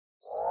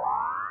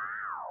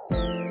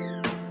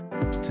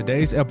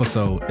Today's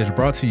episode is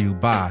brought to you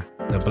by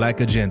The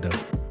Black Agenda.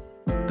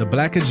 The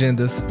Black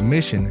Agenda's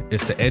mission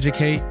is to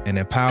educate and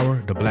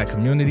empower the Black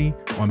community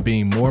on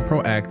being more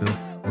proactive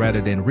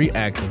rather than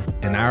reactive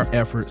in our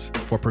efforts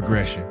for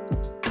progression.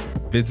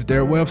 Visit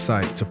their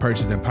website to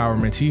purchase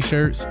empowerment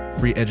t-shirts,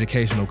 free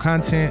educational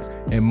content,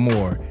 and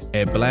more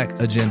at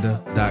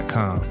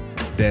blackagenda.com.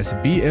 That's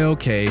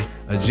blkagenda.com.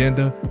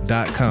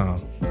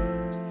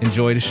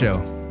 Enjoy the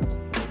show.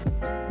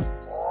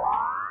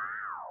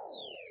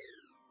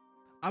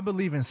 I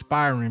believe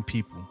inspiring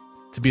people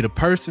to be the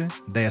person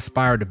they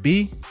aspire to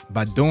be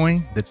by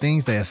doing the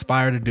things they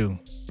aspire to do.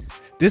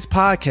 This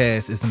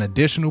podcast is an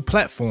additional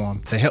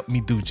platform to help me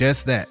do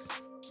just that.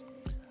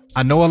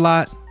 I know a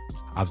lot,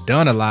 I've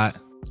done a lot,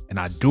 and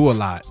I do a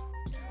lot.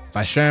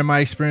 By sharing my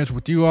experience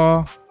with you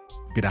all,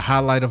 be the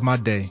highlight of my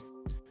day.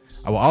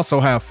 I will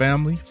also have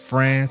family,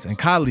 friends, and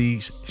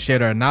colleagues share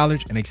their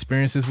knowledge and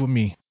experiences with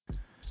me.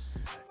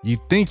 You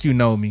think you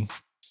know me,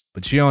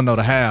 but you don't know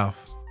the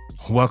half.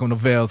 Welcome to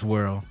Vale's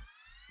World.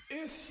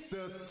 It's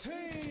the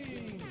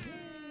team.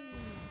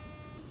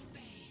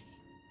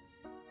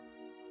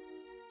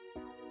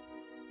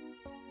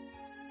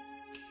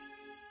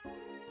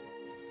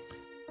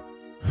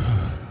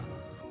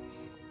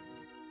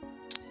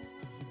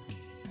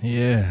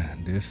 Yeah,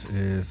 this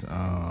is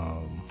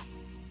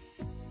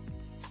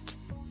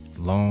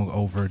long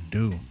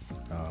overdue.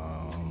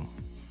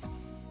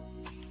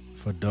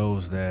 For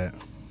those that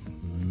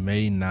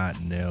may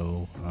not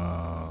know,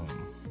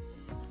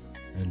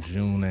 in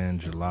June and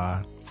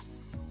July,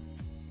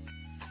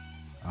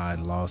 I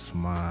lost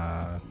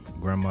my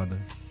grandmother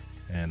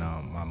and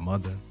my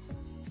mother,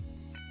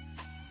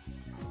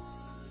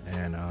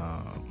 and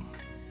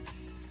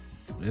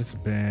it's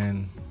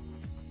been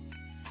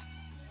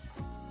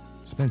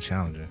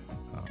challenging.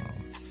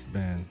 It's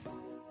been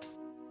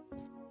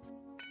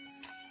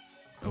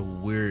a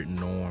weird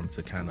norm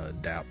to kind of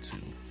adapt to.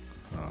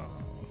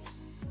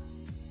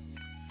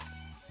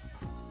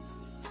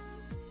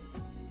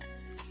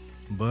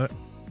 But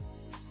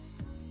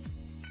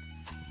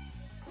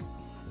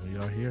we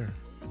are here.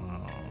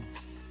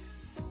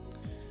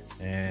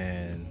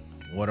 And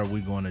what are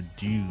we going to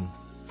do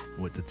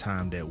with the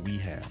time that we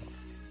have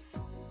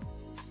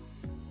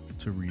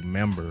to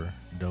remember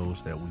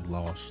those that we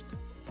lost?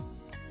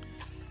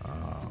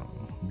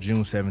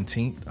 June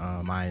 17th,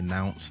 I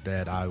announced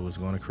that I was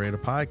going to create a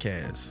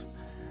podcast,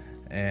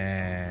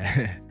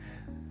 and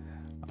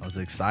I was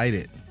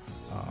excited.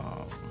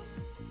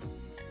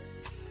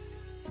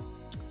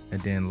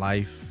 And then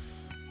life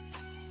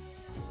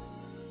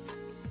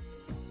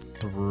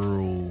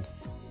threw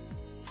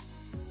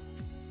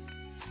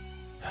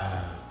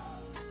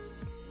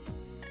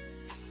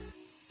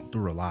a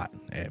lot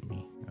at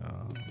me.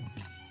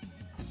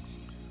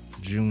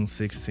 June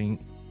 16th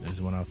is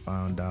when I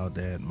found out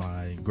that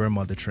my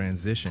grandmother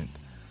transitioned.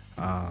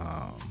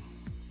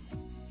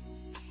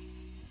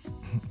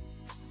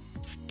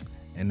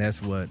 And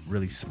that's what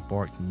really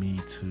sparked me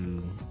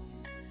to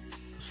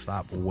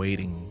stop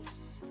waiting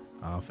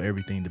for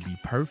everything to be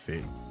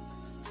perfect,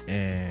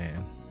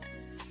 and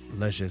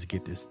let's just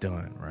get this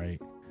done, right?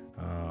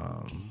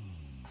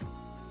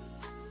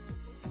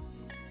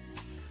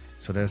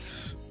 So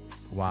that's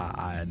why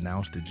I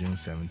announced it June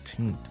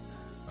 17th.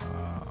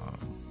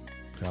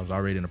 I was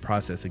already in the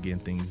process of getting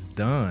things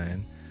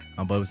done,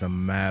 but it was a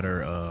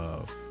matter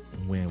of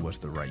when was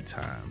the right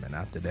time. And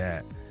after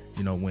that,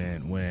 you know,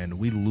 when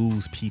we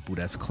lose people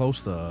that's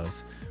close to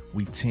us,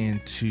 we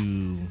tend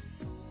to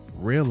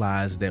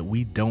realize that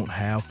we don't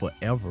have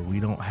forever. We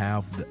don't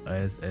have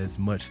as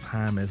much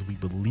time as we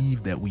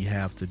believe that we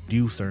have to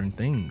do certain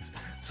things.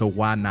 So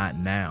why not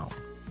now?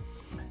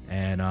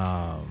 And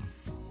I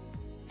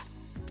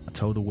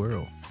told the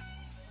world,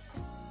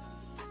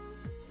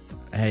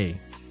 hey,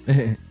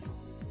 I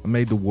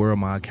made the world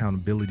my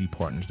accountability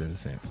partners in a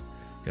sense.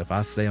 If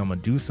I say I'm gonna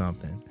do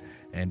something,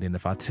 and then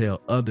if I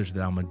tell others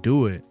that I'm gonna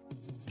do it,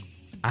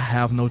 I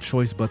have no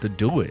choice but to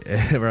do it,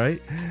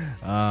 right?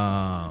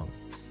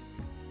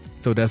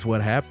 So that's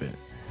what happened.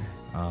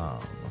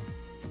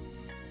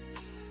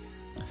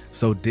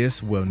 So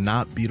this will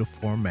not be the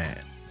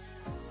format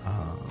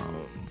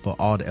for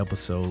all the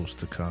episodes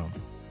to come.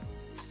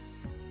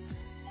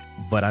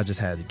 But I just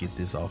had to get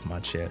this off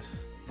my chest.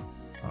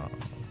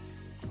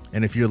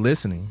 And if you're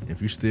listening, if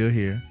you're still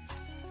here,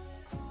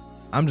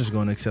 I'm just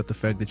going to accept the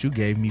fact that you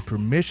gave me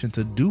permission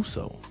to do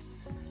so,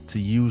 to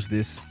use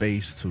this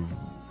space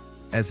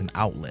as an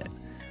outlet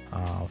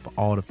for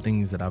all the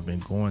things that I've been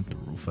going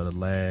through for the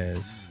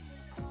last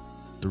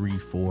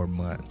 3-4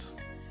 months.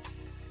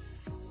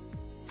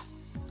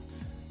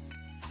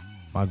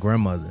 My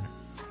grandmother,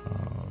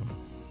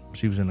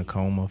 she was in a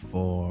coma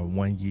for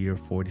 1 year,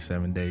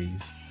 47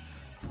 days.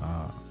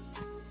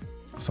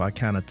 So I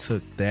kind of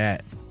took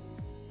that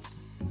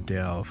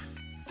death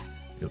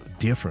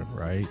different,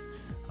 right?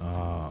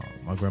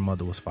 My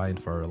grandmother was fighting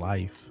for her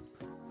life.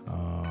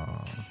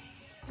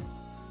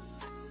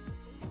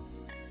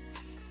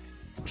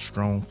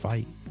 Strong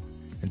fight,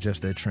 and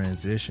just that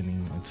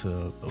transitioning into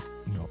a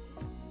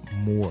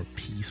more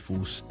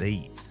peaceful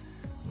state.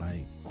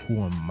 Like,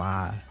 who am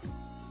I?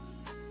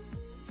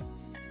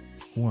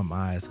 Who am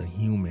I as a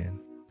human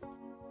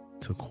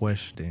to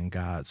question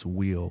God's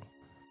will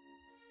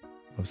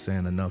of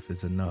saying enough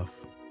is enough?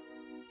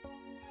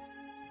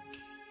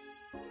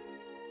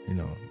 You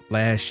know,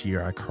 last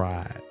year I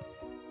cried.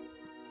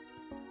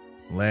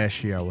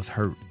 Last year I was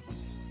hurt.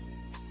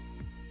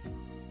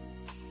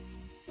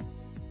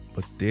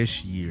 But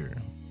this year,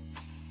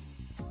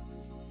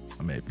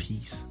 I'm at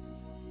peace.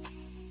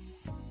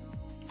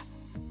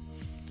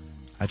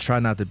 I try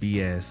not to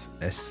be as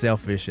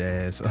selfish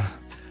as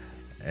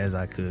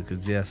I could,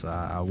 because yes,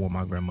 I want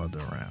my grandmother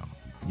around.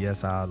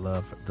 Yes, I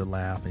love to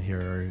laugh and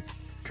hear her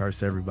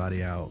curse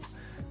everybody out.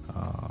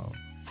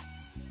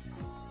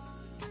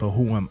 But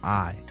who am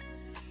I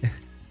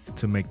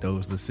to make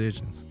those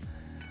decisions?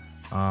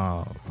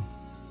 My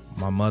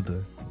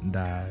mother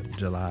died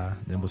July,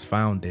 then was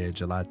found dead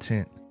July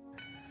 10th.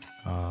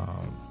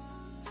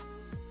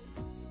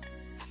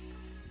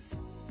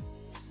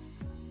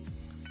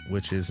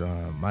 Which is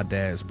my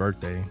dad's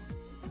birthday,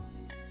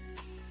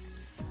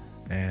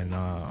 and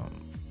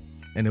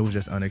it was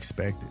just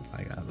unexpected.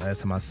 Like,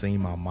 last time I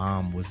seen my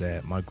mom was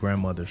at my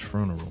grandmother's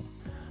funeral,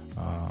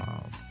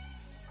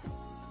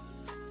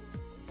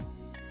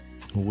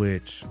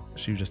 which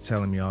she was just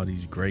telling me all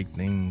these great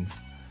things,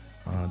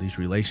 these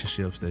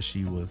relationships that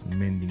she was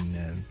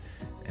mending,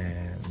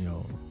 and you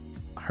know,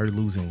 her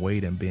losing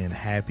weight and being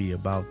happy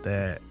about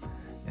that,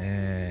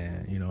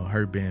 and you know,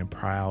 her being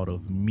proud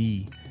of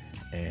me.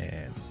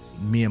 And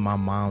me and my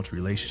mom's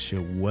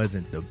relationship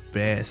wasn't the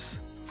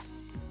best.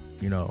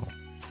 You know,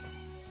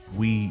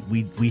 we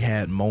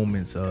had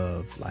moments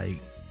of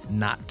like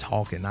not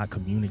talking, not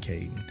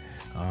communicating.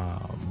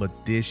 But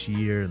this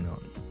year, you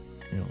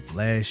know,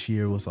 last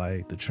year was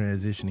like the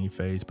transitioning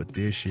phase, but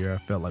this year I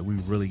felt like we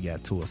really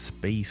got to a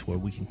space where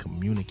we can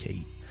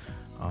communicate.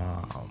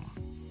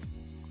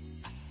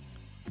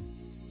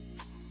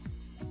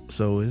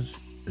 So it's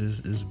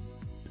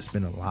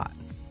been a lot.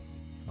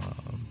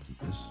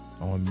 It's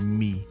on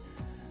me.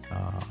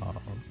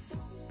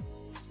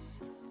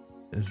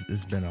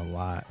 It's been a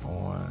lot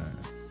on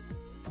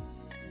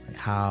like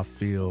how I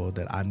feel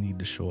that I need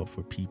to show up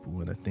for people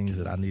and the things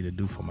that I need to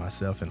do for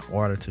myself in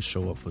order to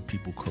show up for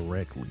people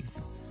correctly.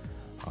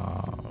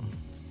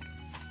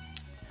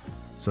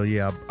 So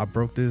yeah, I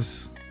broke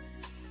this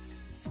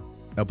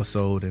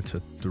episode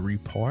into 3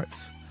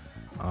 parts.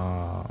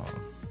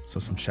 So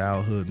some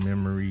childhood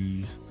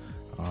memories.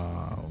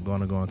 I'm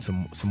going to go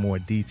into some more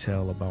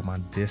detail about my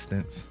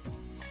distance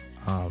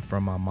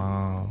from my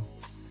mom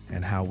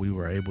and how we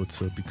were able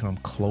to become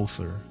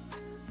closer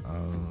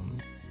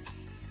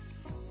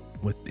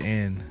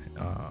within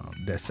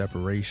that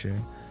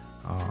separation.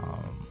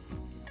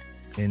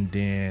 And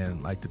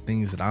then like the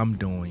things that I'm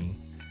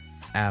doing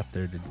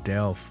after the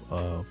death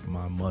of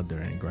my mother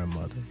and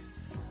grandmother.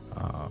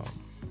 I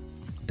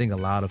think a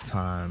lot of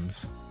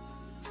times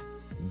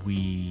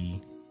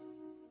we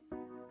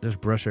just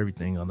brush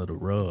everything under the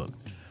rug.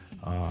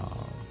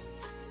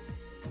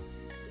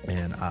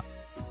 And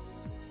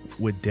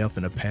with death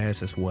in the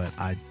past, that's what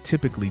I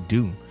typically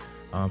do.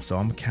 So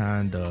I'm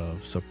kind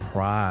of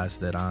surprised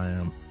that I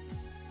am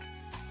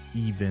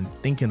even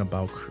thinking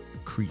about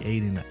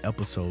creating an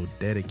episode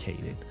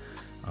dedicated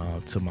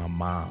to my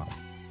mom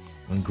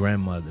and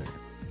grandmother,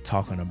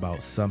 talking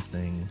about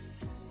something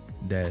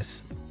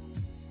that's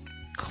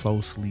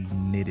closely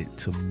knitted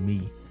to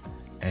me.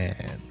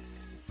 And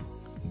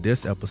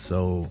this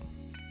episode,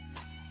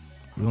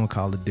 we're gonna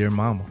call it Dear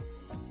Mama.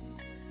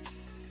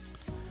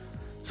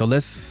 So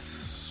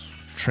let's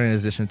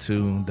transition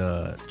to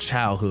the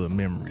childhood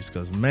memories,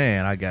 because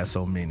man, I got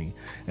so many.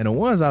 And the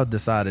ones I've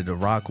decided to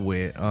rock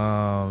with,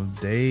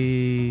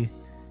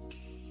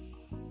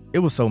 it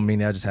was so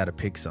many, I just had to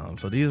pick some.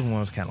 So these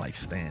ones kind of like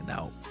stand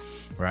out,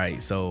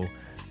 right? So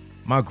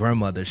my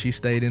grandmother, she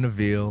stayed in the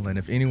Ville, and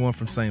if anyone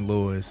from St.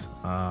 Louis,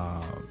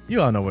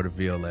 you all know where the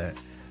Ville at.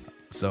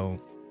 So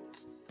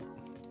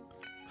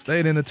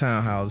stayed in the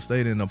townhouse,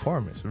 stayed in the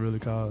apartments, really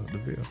called the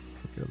Ville,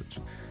 the village.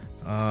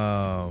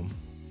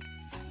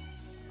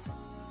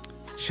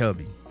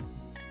 Chubby,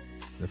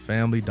 the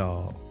family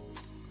dog.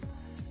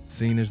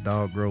 Seen this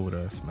dog grow with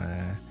us,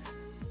 man.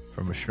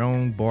 From a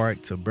strong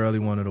bark to barely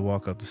wanted to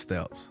walk up the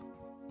steps.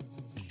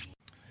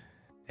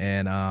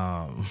 And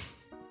I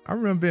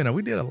remember being there.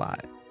 We did a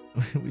lot.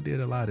 We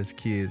did a lot as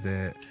kids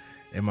at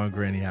my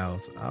granny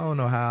house. I don't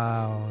know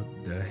how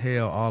the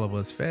hell all of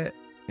us fit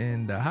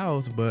in the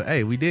house, but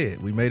hey, we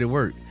did. We made it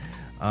work.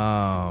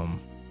 So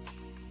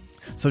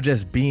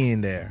just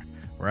being there,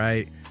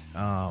 right?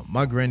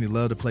 My granny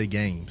loved to play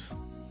games.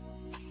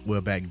 Well,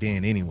 back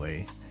then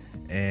anyway.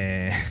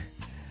 And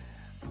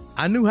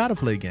I knew how to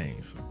play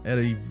games. At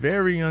a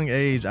very young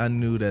age, I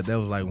knew that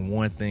was like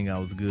one thing I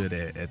was good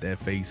at that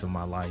phase of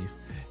my life.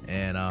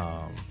 And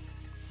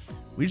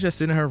we just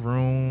sit in her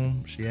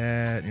room. She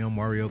had,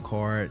 Mario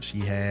Kart. She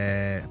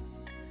had,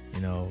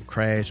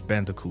 Crash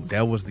Bandicoot.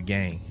 That was the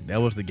game. That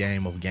was the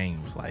game of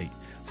games. Like,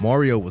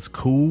 Mario was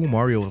cool.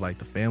 Mario was like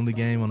the family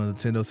game on the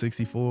Nintendo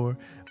 64.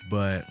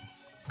 But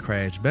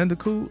Crash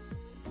Bandicoot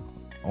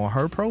on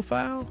her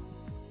profile,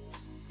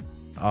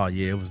 Oh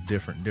yeah, it was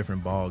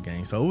different ball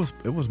game. So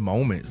it was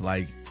moments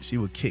like she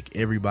would kick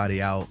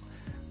everybody of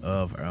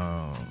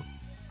her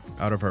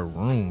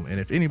room. And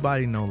if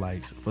anybody know,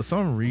 like for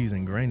some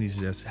reason grannies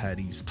just had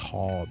these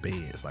tall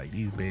beds, like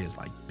these beds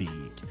like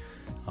big.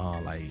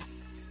 Like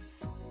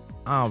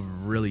I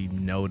don't really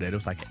know that it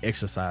was like an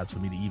exercise for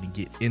me to even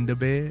get into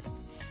bed.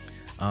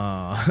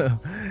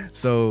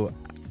 So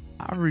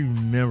I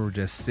remember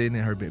just sitting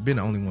in her bed, being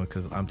the only one,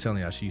 because I'm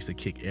telling y'all, she used to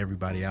kick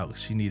everybody out.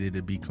 She needed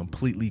to be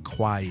completely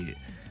quiet.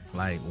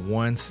 Like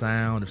one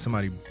sound, if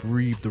somebody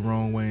breathed the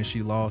wrong way and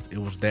she lost, it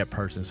was that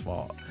person's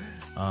fault.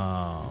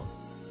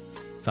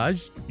 So I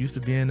used to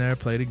be in there,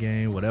 play the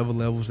game, whatever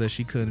levels that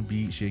she couldn't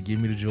beat, she'd give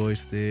me the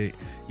joystick.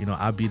 You know,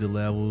 I beat a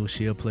level,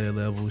 she'll play a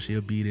level, she'll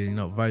beat it. You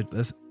know,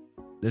 that's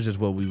just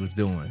what we was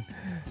doing.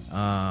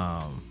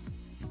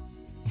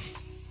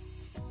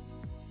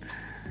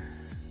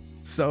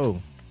 So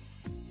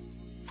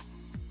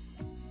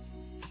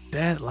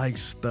that like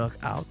stuck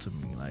out to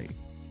me, like,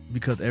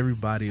 because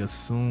everybody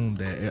assumed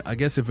that, I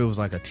guess if it was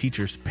like a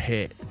teacher's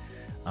pet,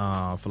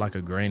 for like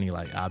a granny,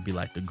 like I'd be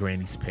like the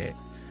granny's pet,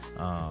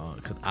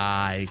 because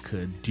I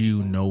could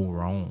do no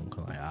wrong.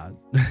 Like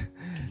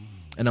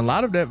and a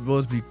lot of that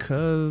was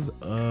because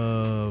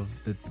of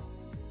the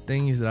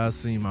things that I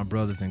seen my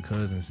brothers and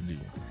cousins do,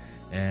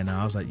 and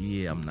I was like,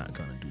 yeah, I'm not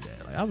gonna do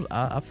that. Like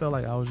I felt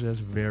like I was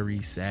just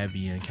very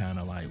savvy and kind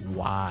of like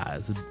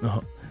wise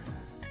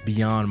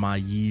beyond my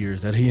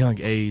years at a young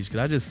age, because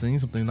I just seen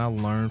something and I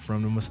learned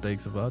from the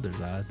mistakes of others.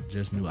 I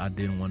just knew I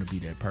didn't want to be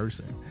that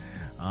person.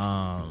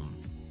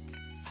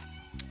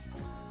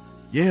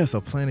 Yeah,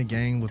 so playing a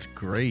game was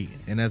great.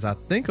 And as I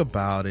think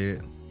about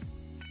it,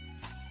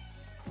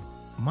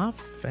 my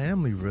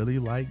family really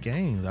liked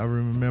games. I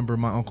remember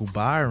my Uncle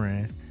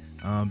Byron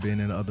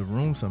being in the other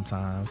room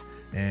sometimes,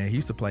 and he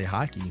used to play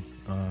hockey,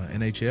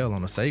 NHL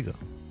on a Sega.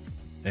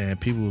 And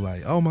people were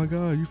like, oh my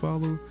God, you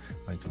follow,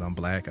 like, because I'm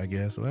black, I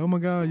guess. Like, oh my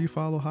God, you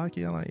follow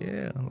hockey? I'm like,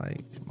 yeah.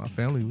 Like, my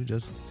family, we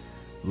just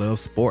love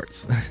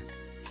sports.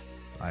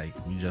 Like,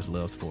 we just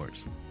love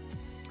sports.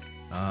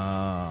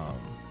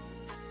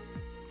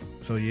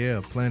 So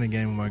yeah, playing a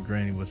game with my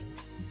granny was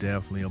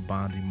definitely a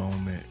bonding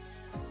moment,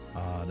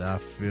 that I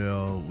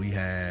feel we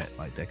had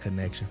like that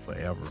connection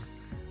forever.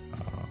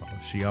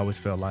 She always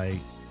felt like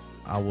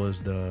I was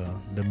the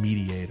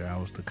mediator. I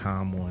was the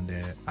calm one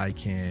that I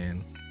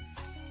can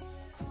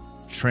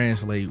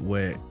translate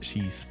what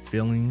she's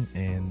feeling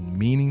and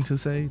meaning to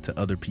say to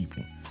other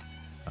people.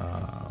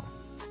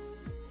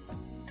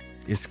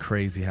 It's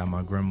crazy how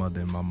my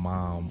grandmother and my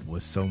mom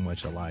was so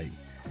much alike,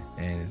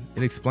 and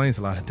it explains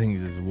a lot of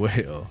things as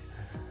well.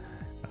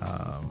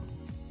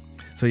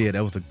 So yeah,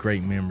 that was a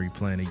great memory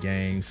playing a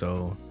game.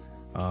 So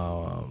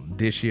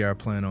this year I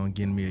plan on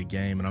getting me a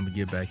game, and I'm gonna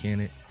get back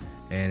in it.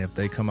 And if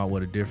they come out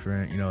with a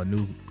different, a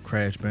new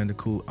Crash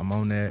Bandicoot, I'm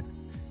on that.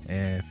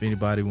 And if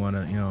anybody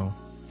wanna,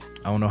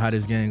 I don't know how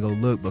this game gonna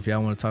look, but if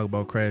y'all want to talk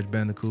about Crash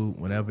Bandicoot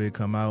whenever it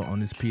come out on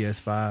this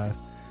PS5,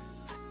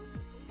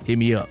 hit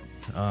me up.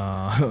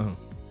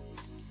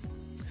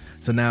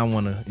 So now I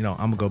want to, I'm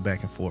gonna go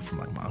back and forth from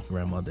like my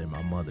grandmother and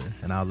my mother,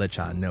 and I'll let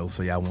y'all know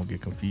so y'all won't get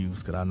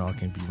confused, because I know I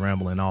can be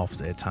rambling off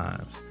at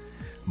times.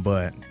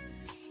 But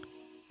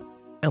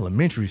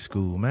elementary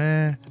school,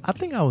 man, I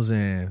think I was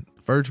in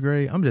first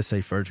grade. I'm just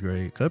say first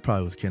grade, because it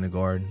probably was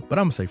kindergarten, but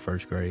I'm gonna say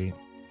first grade.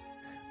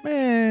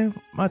 Man,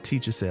 my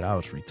teacher said I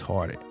was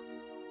retarded.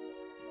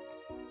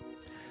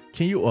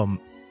 Can you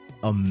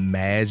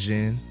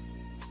imagine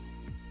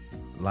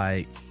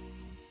like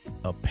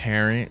a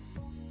parent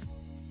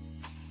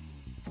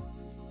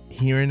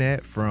hearing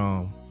that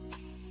from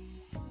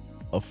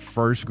a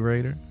first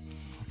grader?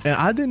 And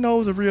I didn't know it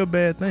was a real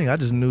bad thing. I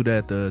just knew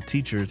that the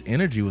teacher's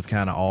energy was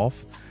kind of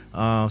off.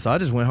 So I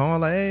just went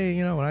home like,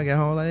 hey, when I got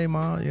home, like, hey,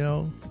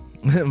 Mom,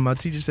 my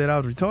teacher said I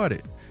was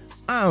retarded.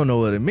 I don't know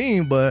what it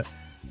means, but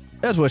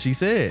that's what she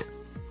said.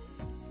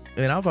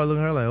 And I was probably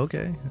looking at her like,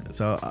 okay.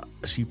 So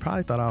she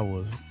probably thought I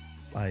was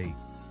like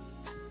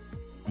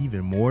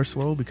even more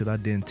slow because I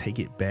didn't take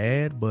it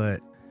bad. But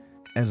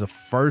as a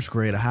first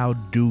grader, how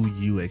do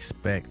you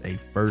expect a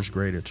first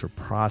grader to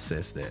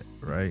process that,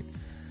 right?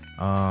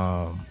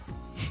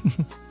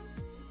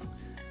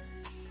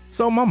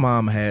 So my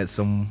mom had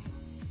some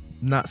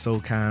not so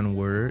kind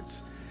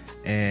words,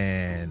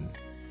 and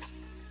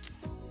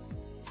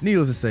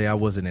needless to say, I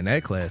wasn't in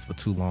that class for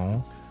too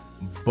long.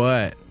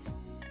 But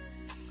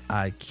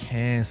I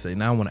can say,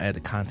 now I want to add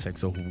the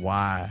context of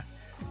why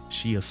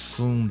she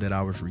assumed that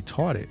I was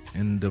retarded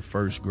in the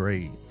first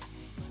grade.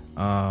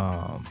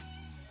 I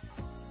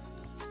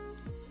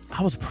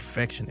was a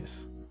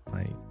perfectionist,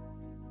 like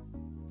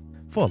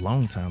for a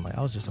long time. Like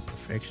I was just a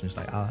perfectionist.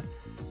 Like I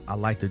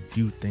like to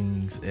do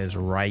things as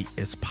right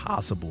as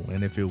possible,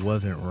 and if it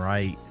wasn't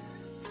right,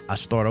 I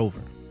start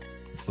over.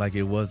 Like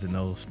it wasn't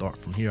no start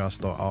from here. I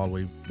start all the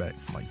way back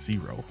from like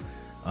zero.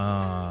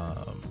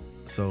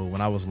 So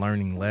when I was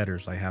learning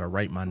letters, like how to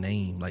write my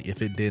name, like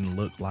if it didn't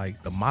look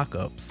like the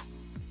mock-ups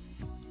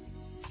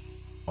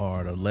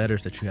or the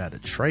letters that you had to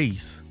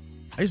trace,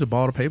 I used to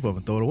ball the paper up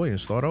and throw it away and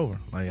start over.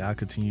 Like, I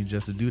continued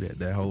just to do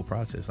that whole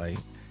process. Like,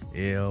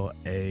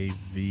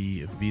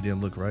 L-A-V, if V didn't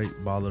look right,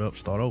 ball it up,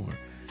 start over.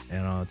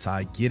 And until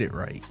I get it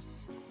right.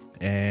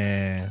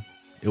 And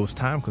it was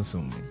time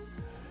consuming,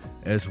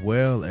 as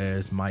well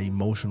as my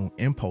emotional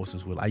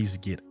impulses. I used to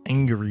get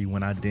angry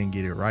when I didn't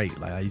get it right.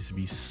 Like, I used to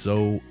be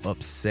so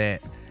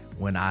upset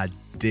when I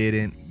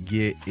didn't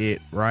get it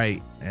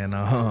right.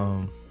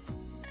 And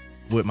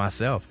with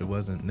myself, it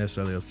wasn't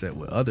necessarily upset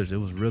with others. It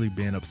was really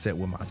being upset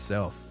with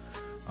myself.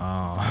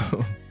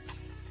 So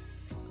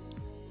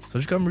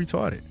she called me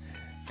retarded.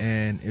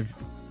 And if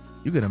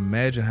you can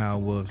imagine how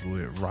it was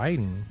with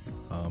writing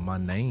my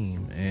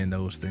name and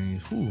those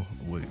things,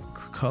 with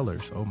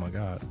colors. Oh my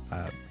God.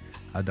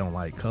 I don't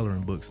like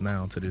coloring books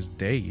now to this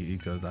day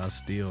because I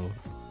still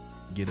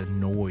get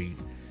annoyed,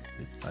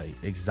 like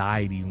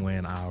anxiety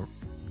when I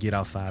get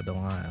outside the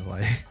line.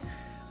 Like,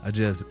 I'm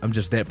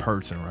just that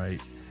person, right?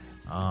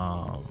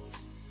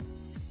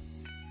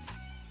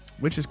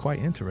 Which is quite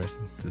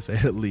interesting, to say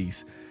the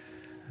least.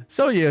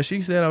 So yeah,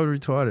 she said I was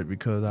retarded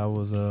because I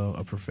was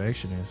a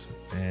perfectionist,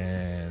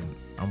 and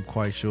I'm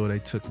quite sure they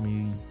took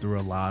me through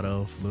a lot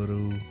of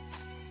little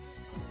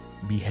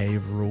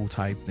behavioral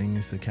type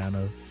things to kind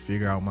of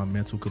figure out my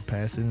mental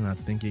capacity, and I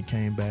think it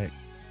came back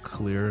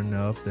clear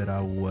enough that I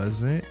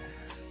wasn't.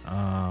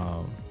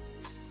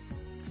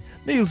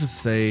 Needless to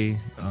say,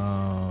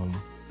 I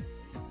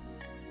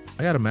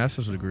got a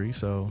master's degree,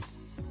 so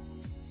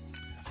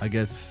I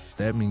guess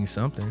that means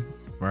something,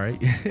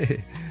 right?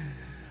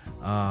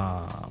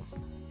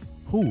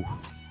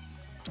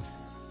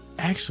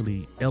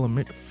 Actually, I'm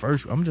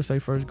gonna just say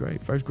first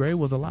grade. First grade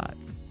was a lot.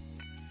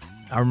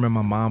 I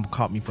remember my mom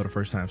caught me for the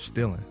first time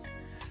stealing.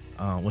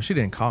 Well, she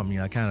didn't caught me.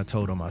 I kind of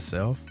told her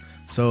myself.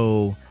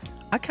 So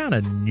I kind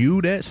of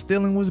knew that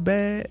stealing was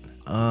bad.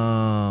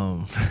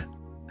 Yeah,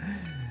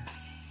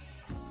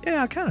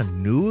 I kind of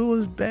knew it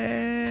was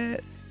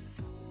bad.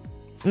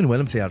 Anyway,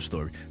 let me tell you the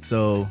story.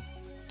 So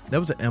that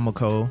was at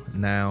Emeco,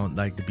 now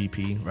like the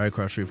BP, right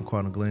across the street from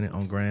Cardinal Glennon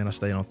on Grand. I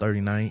stayed on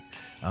 39th.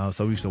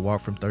 So we used to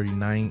walk from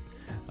 39th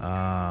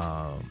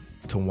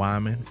to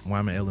Wyman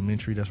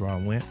Elementary. That's where I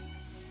went.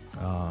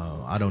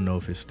 I don't know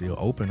if it's still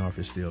open or if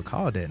it's still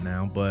called that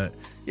now, but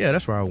yeah,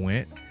 that's where I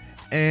went.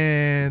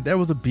 And there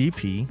was a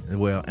BP,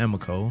 well,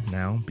 Emeco,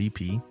 now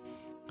BP.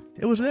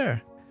 It was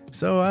there.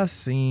 So I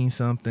seen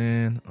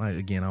something, like,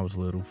 again, I was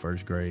little,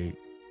 first grade,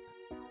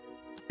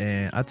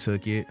 and I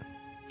took it,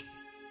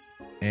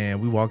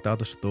 and we walked out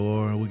the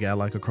store, and we got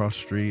like across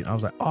the street. I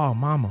was like, oh,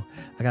 mama,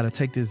 I got to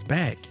take this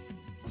back.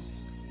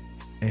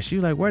 And she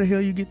was like, where the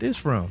hell you get this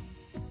from?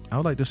 I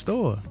was like, the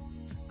store.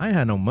 I ain't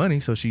had no money,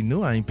 so she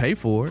knew I ain't pay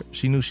for it.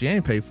 She knew she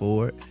ain't pay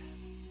for it.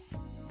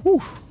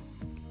 Whew.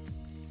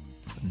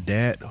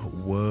 That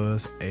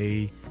was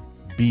a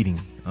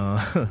beating.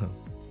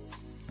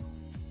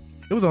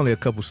 It was only a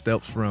couple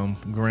steps from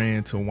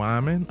Grand to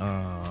Wyman.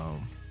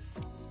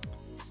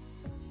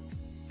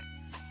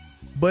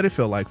 But it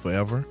felt like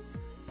forever.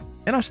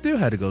 And I still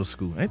had to go to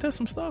school. Ain't that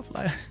some stuff?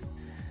 Like,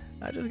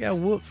 I just got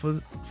whooped for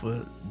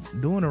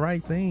doing the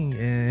right thing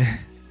and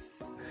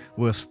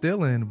well,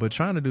 stealing, but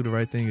trying to do the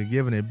right thing and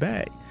giving it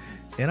back.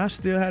 And I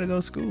still had to go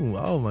to school.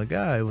 Oh my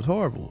God, it was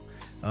horrible.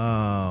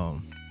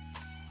 And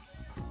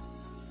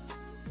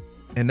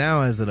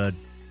now as an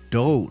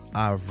adult,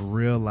 I've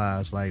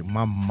realized, like,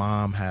 my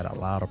mom had a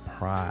lot of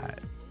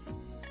pride.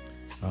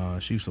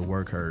 She used to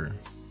work her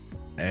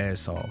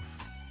ass off.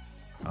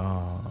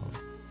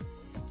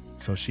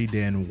 So she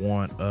didn't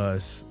want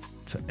us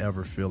to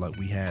ever feel like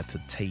we had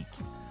to take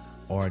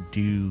or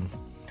do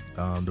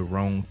the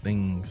wrong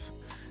things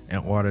in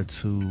order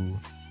to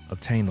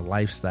obtain the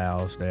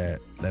lifestyles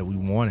that we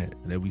wanted,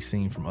 that we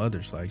seen from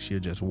others. Like, she'll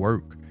just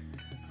work.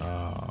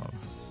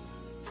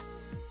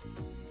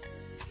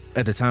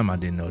 At the time, I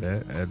didn't know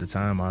that. At the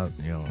time, all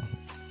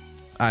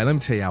right, let me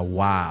tell y'all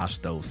why I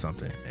stole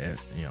something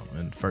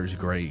in first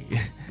grade.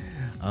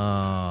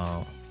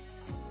 I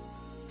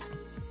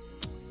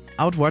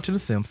was watching The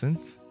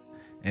Simpsons,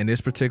 and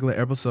this particular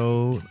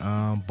episode,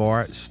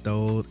 Bart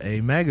stole a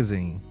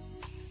magazine.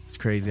 It's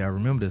crazy. I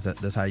remember this.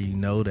 That's how you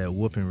know that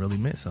whooping really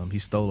meant something. He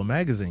stole a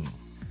magazine,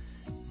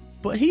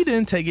 but he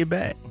didn't take it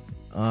back.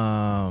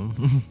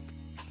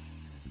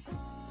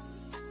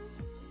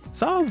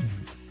 So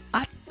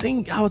I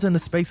think I was in the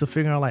space of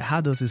figuring out, like,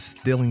 how does this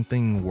stealing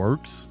thing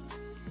works,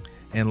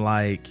 and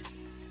like,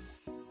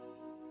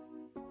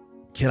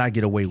 could I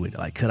get away with it?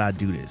 Like, could I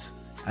do this?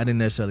 I didn't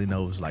necessarily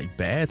know it was like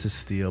bad to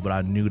steal, but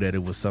I knew that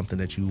it was something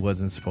that you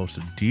wasn't supposed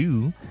to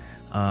do.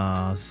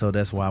 So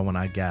that's why when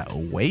I got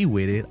away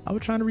with it, I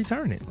was trying to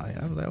return it. Like,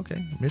 I was like,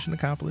 okay, mission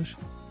accomplished.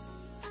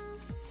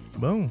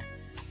 Boom.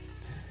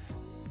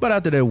 But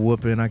after that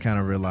whooping, I kind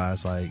of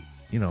realized, like,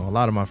 a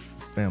lot of my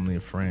family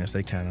and friends,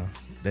 they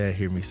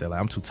hear me say, like,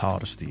 I'm too tall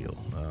to steal,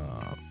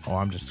 or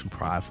I'm just too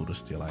prideful to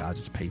steal. Like, I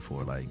just pay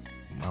for it. Like,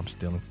 I'm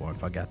stealing for it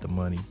if I got the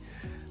money.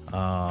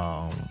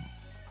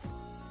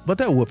 But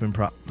that whooping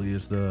probably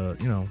is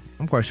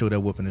I'm quite sure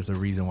that whooping is the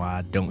reason why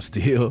I don't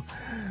steal.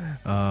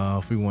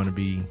 If we want to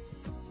be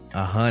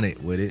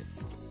 100 with it.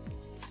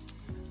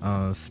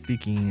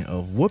 Speaking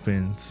of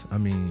whoopings,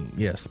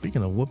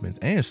 speaking of whoopings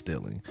and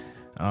stealing,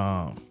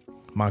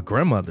 my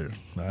grandmother,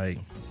 like,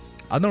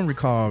 I don't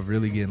recall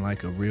really getting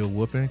like a real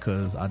whooping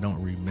because I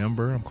don't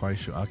remember. I'm quite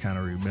sure I kind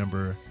of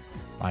remember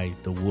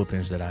like the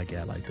whoopings that I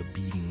got, like the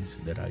beatings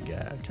that I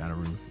got. I kind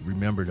of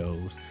remember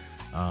those.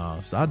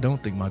 So I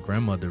don't think my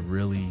grandmother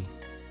really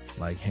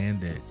like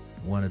handed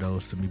one of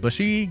those to me, but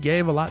she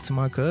gave a lot to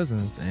my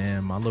cousins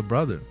and my little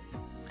brother.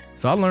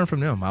 So I learned from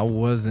them. I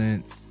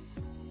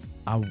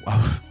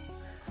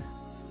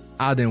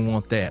didn't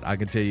want that. I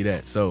can tell you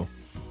that. So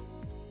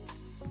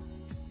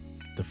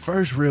the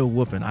first real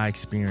whooping I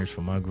experienced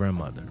from my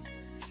grandmother,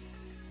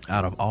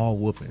 out of all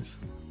whoopings,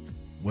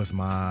 was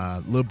my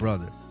little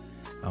brother.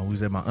 We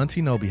was at my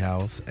auntie Nobi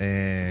house,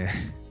 and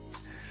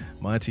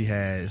my auntie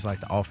had, it's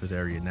like the office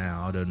area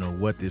now. I don't know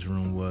what this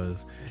room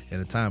was at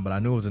the time, but I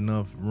knew it was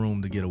enough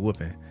room to get a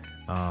whooping.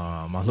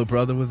 My little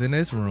brother was in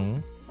this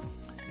room,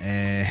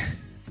 and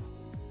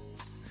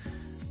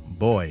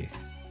boy,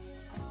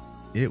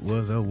 it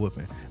was a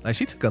whooping. Like,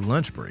 she took a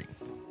lunch break.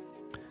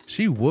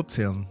 She whooped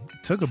him,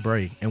 took a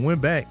break, and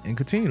went back and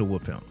continued to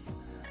whoop him.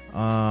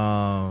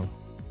 I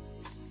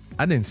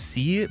didn't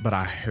see it, but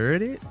I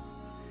heard it,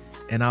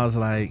 and I was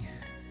like,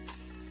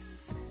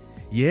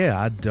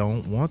 yeah, I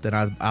don't want that.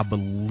 I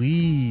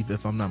believe,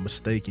 if I'm not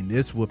mistaken,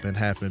 this whooping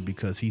happened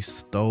because he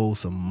stole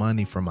some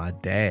money from my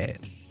dad.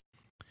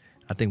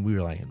 I think we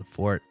were like in the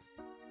fourth.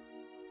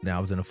 Now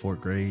I was in the fourth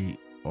grade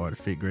or the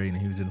fifth grade,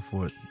 and he was in the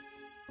fourth.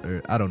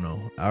 Or I don't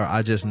know.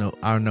 I just know.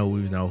 I know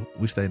we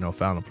stayed in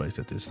O'Fallon Place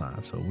at this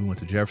time, so we went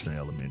to Jefferson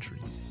Elementary,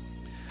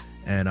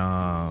 and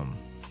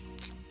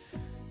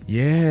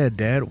yeah,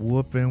 that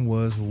whooping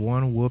was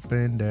one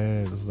whooping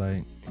that was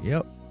like,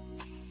 yep.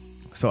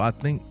 So I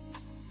think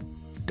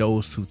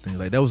those two things,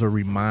 like, that was a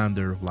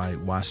reminder of like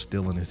why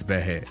stealing is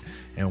bad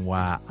and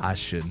why I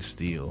shouldn't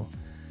steal,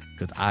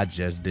 because I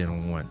just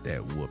didn't want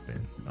that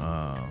whooping.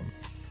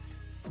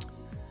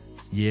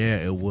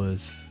 Yeah,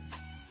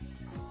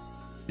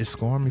 it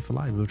scarred me for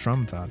life. It was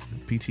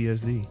traumatizing,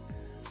 PTSD.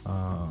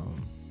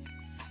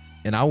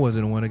 And I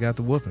wasn't the one that got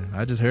the whooping.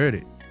 I just heard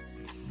it,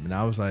 and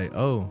I was like,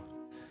 oh,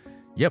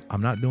 yep,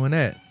 I'm not doing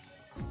that.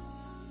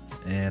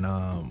 And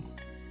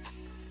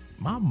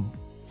my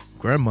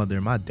grandmother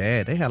and my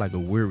dad, they had like a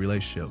weird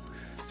relationship.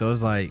 So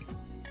it's like,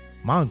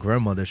 my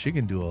grandmother, she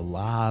can do a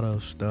lot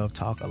of stuff,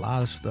 talk a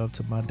lot of stuff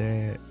to my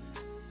dad,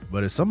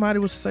 but if somebody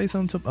was to say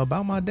something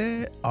about my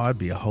dad, oh, it'd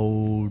be a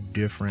whole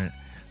different.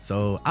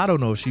 So I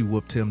don't know if she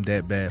whooped him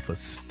that bad for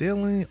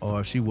stealing, or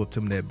if she whooped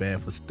him that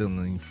bad for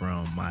stealing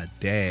from my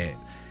dad.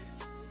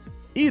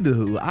 Either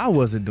who, I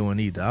wasn't doing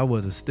either. I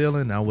wasn't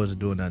stealing, I wasn't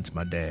doing nothing to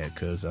my dad,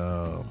 because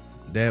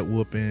that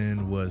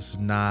whooping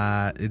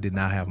it did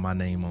not have my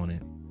name on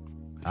it.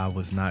 I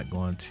was not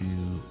going to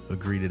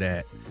agree to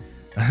that.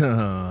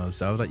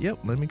 So I was like, yep,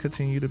 let me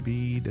continue to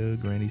be the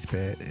granny's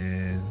pet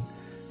and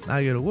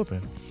not get a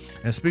whooping.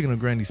 And speaking of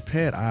granny's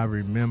pet, I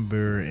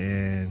remember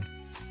in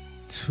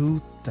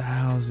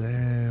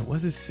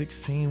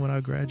 2016 when I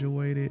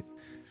graduated.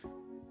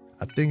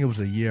 I think it was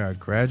the year I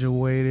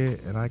graduated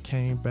and I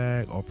came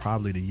back, or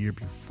probably the year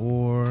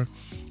before.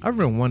 I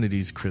remember one of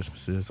these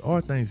Christmases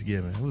or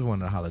Thanksgiving. It was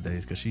one of the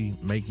holidays, because she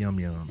make Yum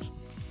Yums.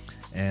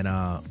 And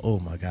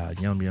oh my God,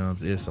 Yum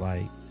Yums, it's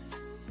like,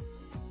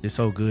 it's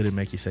so good it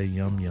make you say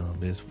yum yum.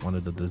 It's one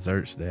of the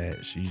desserts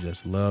that she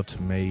just loved to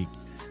make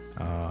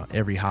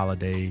every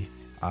holiday.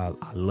 I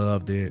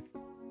loved it.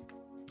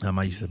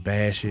 I used to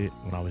bash it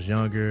when I was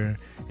younger,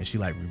 and she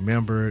like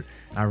remembered.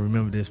 I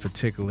remember this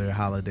particular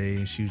holiday,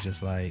 and she was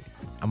just like,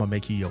 I'm gonna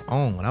make you your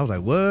own. And I was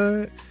like,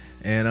 what?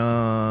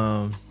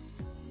 And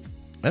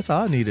that's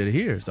all I needed to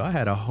hear. So I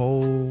had a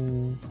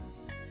whole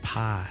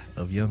pie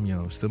of Yum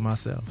Yums to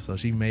myself. So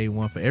she made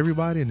one for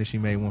everybody, and then she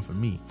made one for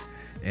me.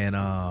 And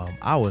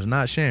I was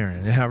not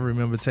sharing. And I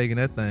remember taking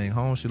that thing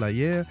home. She's like,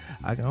 yeah,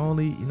 I can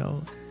only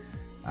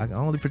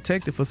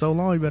protect it for so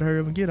long. You better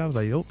hurry up and get it. I was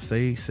like, nope,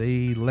 say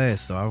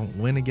less. So I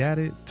went and got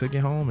it, took it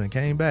home, and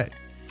came back.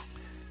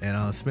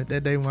 And spent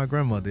that day with my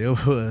grandmother.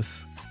 It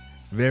was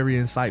very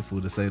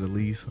insightful, to say the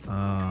least.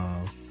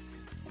 And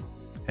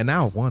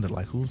now I wonder,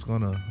 like, who's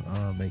gonna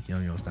make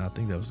Yum Yums now? I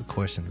think that was the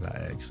question that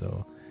I asked.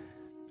 So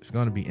it's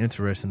going to be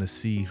interesting to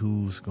see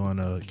who's going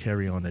to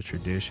carry on that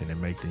tradition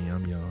and make the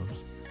Yum Yums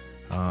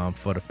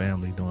for the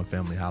family during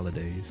family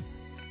holidays.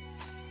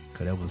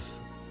 Because it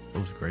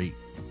was great.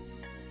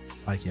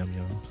 Like Yum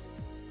Yums.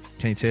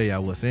 Can't tell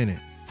y'all what's in it,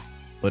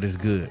 but it's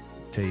good.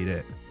 Tell you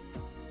that.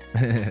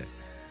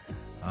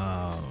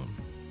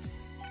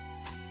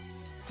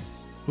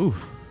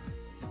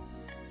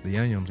 The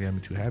Yum Yums got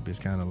me too happy. It's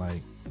kind of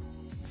like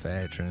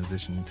sad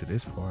transitioning to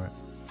this part.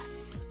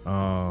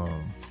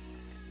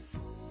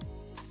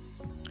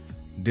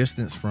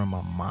 Distance from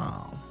my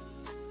mom.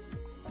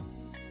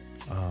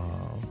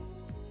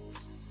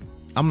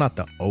 I'm not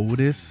the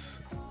oldest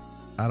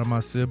out of my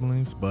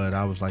siblings, but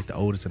I was like the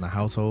oldest in the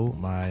household.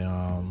 My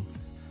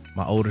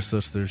older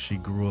sister, she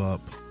grew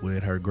up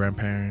with her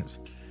grandparents,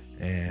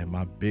 and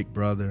my big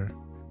brother,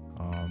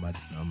 on my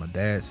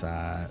dad's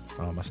side,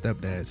 my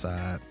stepdad's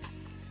side,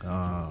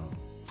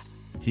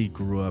 he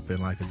grew up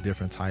in like a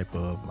different type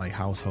of like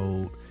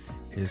household.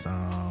 His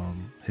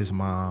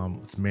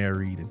mom was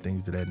married and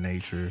things of that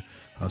nature.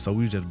 So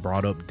we was just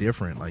brought up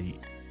different. Like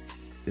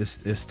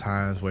it's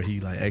times where he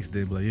like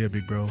accidentally like, yeah,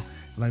 big bro.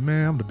 Like,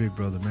 man, I'm the big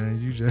brother,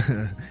 man. You just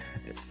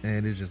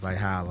and it's just like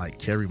how I like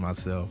carry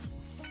myself,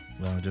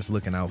 just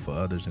looking out for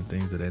others and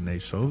things of that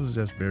nature. So it was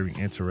just very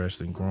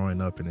interesting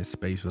growing up in this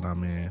space that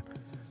I'm in.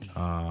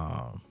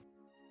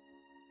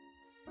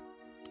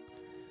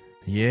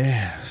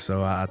 Yeah,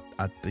 so I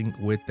think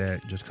with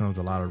that just comes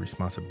a lot of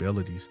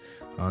responsibilities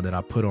that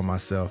I put on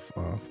myself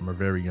from a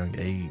very young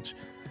age.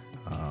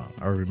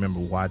 I remember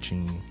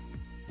watching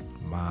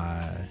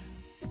my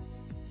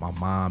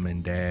mom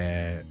and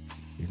dad,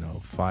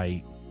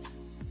 fight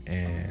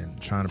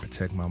and trying to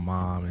protect my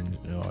mom, and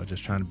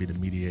just trying to be the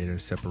mediator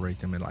and separate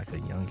them at like a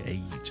young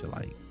age, at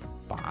like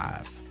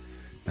 5.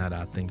 Now that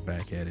I think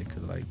back at it,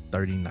 because like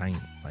 39,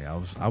 like I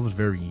was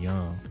very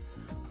young.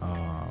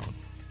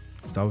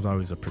 So I was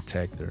always a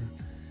protector,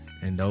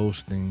 and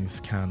those things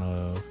kind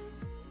of,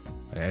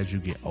 as you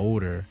get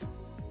older,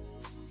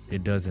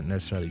 it doesn't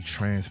necessarily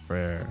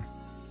transfer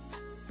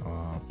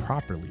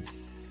properly.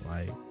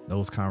 Like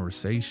those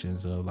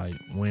conversations of like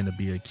when to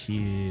be a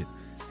kid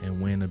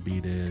and when to be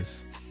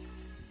this.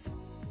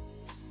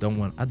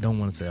 I don't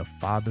want to say a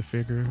father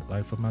figure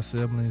like for my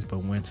siblings, but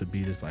when to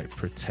be this like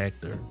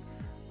protector,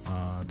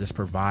 this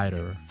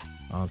provider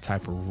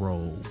type of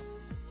role.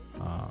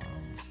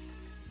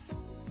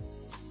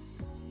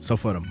 So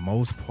for the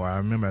most part, I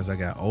remember as I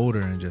got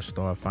older and just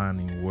started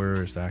finding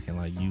words that I can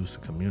like use to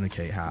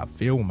communicate how I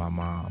feel with my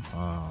mom.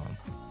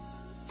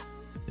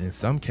 In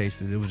some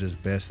cases, it was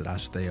just best that I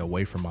stay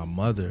away from my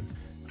mother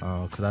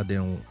because I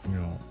didn't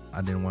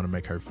want to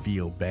make her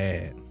feel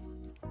bad.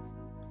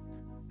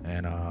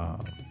 And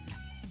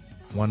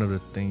one of the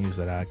things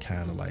that I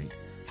kind of like,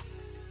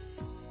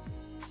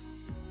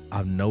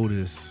 I've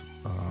noticed,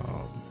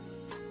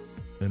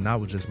 and not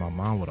with just my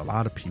mom, with a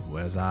lot of people,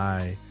 as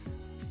I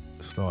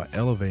start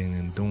elevating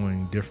and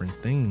doing different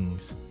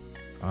things,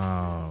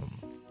 there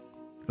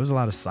was a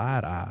lot of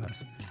side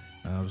eyes.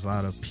 There was a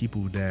lot of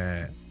people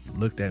that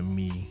looked at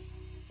me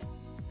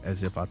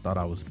as if I thought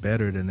I was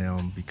better than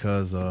them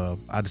because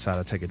I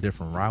decided to take a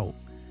different route,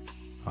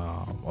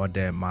 or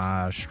that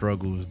my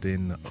struggles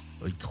didn't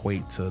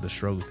equate to the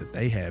struggles that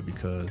they had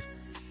because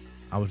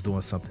I was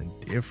doing something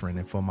different.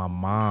 And for my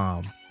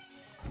mom,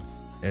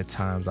 at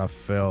times I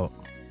felt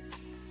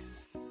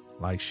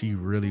like she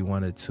really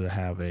wanted to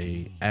have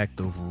a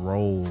active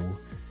role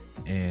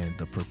in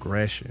the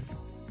progression,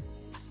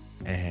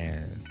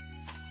 and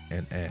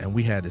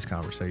we had this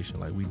conversation.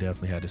 Like we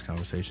definitely had this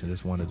conversation.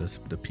 It's one of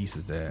the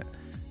pieces that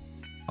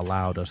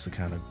allowed us to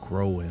kind of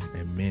grow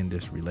and mend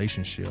this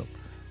relationship.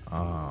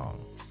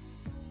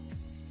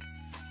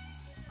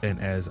 And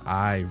as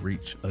I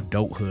reach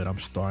adulthood, I'm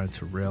starting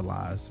to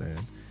realize and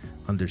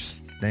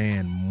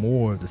understand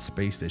more of the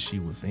space that she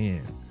was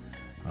in.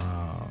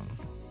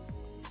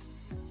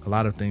 A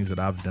lot of things that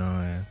I've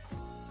done,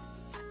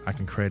 I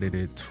can credit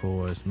it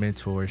towards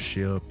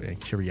mentorship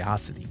and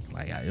curiosity.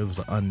 Like it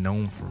was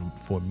unknown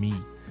for me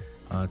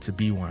to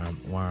be where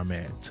I'm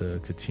at,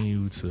 to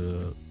continue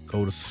to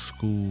go to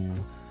school,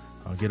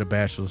 get a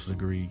bachelor's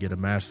degree, get a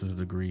master's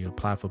degree,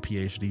 apply for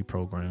PhD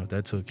programs.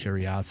 That took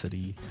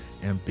curiosity,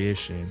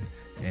 ambition,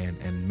 and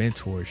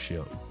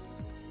mentorship.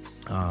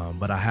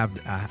 But I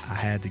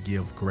had to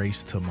give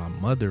grace to my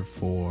mother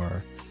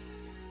for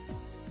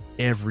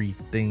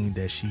everything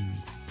that she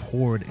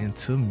poured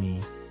into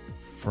me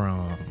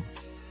from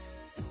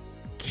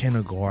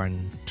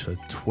kindergarten to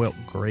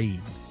 12th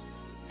grade.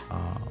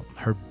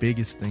 Her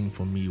biggest thing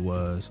for me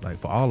was, like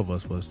for all of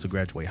us, was to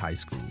graduate high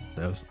school.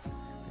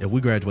 If we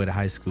graduated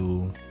high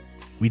school,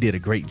 we did a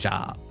great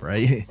job,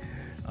 right?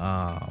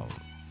 And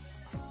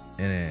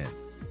then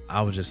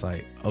I was just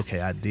like, okay,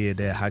 I did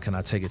that. How can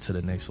I take it to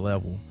the next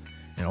level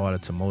in order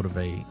to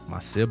motivate my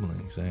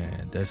siblings?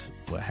 And that's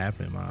what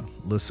happened. My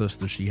little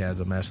sister, she has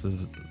a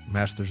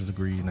master's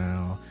degree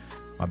now.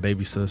 My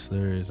baby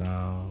sister is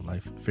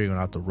like figuring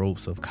out the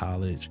ropes of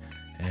college,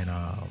 and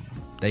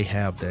they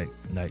have that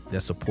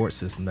support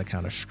system, that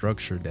kind of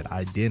structure that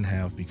I didn't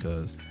have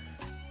because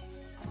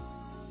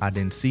I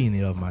didn't see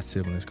any of my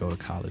siblings go to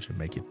college and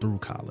make it through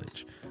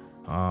college.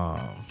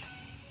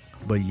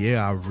 But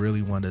yeah, I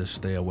really wanted to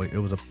stay away. It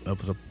was a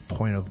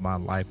point of my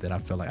life that I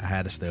felt like I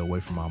had to stay away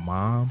from my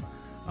mom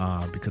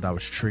because I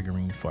was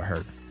triggering for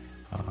her.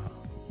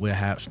 We'll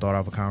start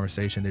off a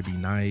conversation, it'd be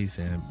nice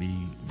and be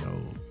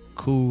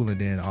cool, and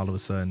then all of a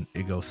sudden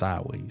it goes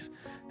sideways.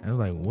 And I was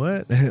like,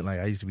 what? Like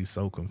I used to be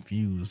so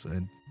confused,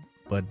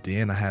 but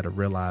then I had to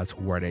realize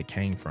where that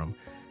came from.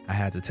 I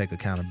had to take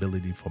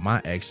accountability for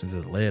my actions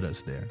that led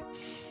us there.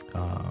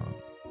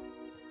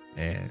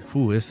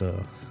 It's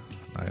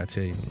like I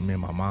tell you, me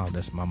and my mom,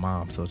 that's my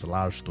mom, so it's a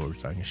lot of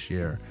stories I can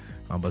share,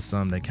 but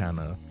some that kind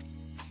of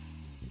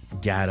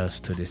got us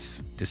to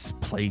this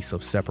place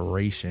of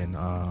separation.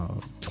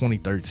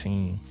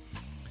 2013,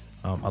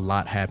 a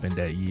lot happened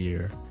that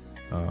year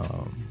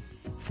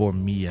for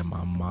me and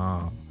my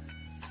mom.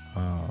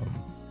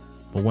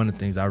 But one of the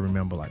things I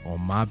remember, like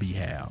on my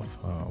behalf,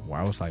 where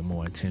I was like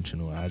more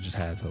intentional, I just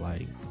had to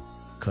like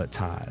cut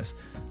ties.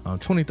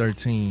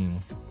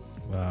 2013,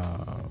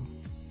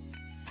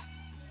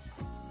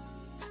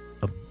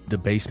 the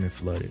basement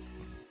flooded.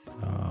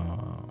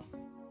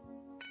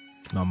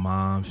 My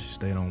mom, she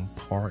stayed on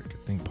Park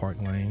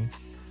Lane,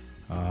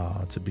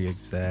 to be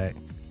exact.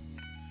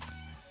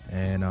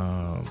 And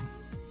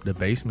the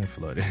basement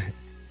flooded.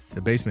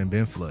 The basement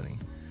been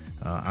flooding,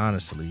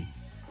 honestly.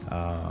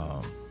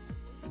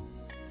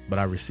 But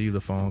I received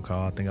a phone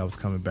call. I think I was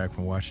coming back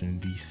from Washington,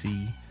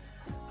 D.C.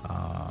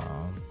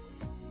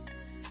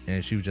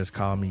 And she was just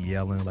calling me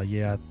yelling, like,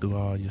 yeah, I threw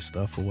all your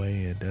stuff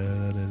away and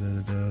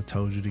da-da-da-da-da,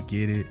 told you to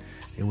get it.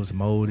 It was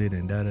molded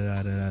and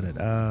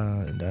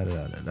da-da-da-da-da-da and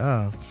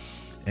da-da-da-da-da.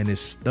 And this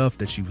stuff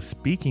that she was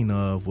speaking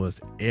of was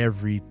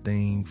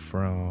everything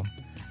from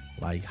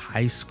like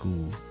high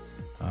school.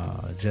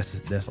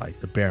 That's like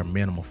the bare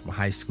minimum from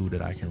high school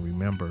that I can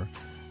remember.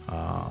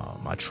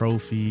 My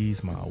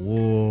trophies, my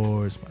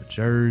awards, my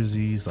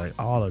jerseys, like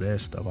all of that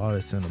stuff, all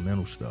that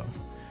sentimental stuff.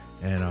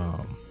 And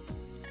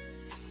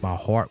my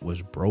heart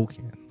was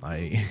broken.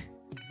 Like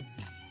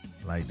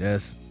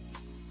that's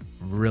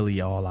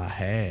really all I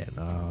had.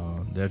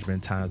 There's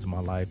been times in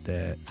my life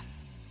that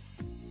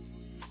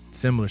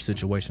similar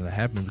situations that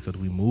happened because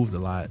we moved a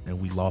lot and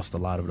we lost a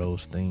lot of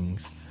those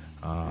things.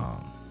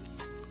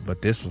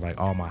 But this was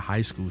like all my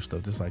high school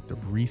stuff. This is like the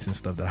recent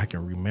stuff that I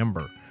can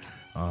remember.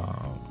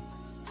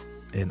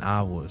 And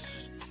I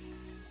was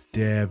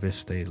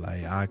devastated.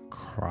 Like I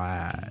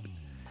cried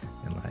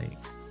and like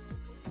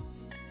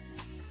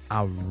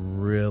I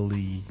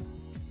really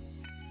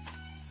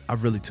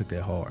took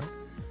that hard.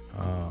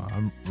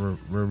 I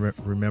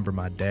remember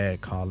my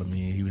dad calling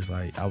me and he was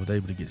like, I was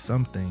able to get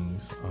some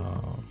things.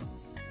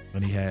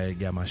 When he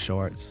got my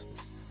shorts,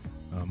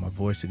 my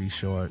varsity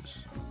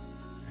shorts,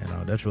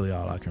 and that's really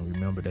all I can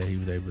remember that he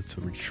was able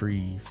to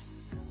retrieve.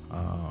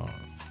 But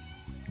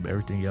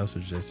everything else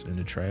was just in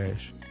the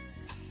trash.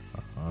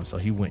 So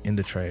he went in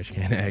the trash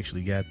can and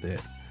actually got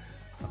that.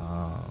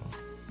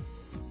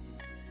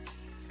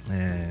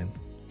 And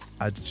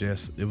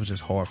it was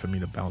just hard for me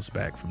to bounce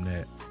back from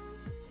that.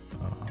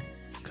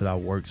 Cause I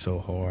worked so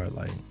hard.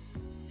 Like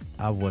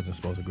I wasn't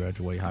supposed to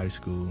graduate high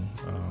school.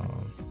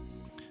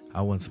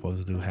 I wasn't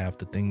supposed to do half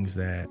the things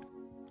that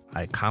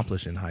I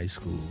accomplished in high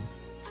school.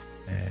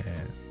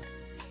 And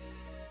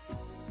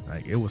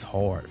like it was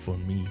hard for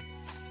me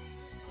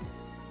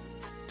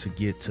to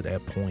get to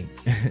that point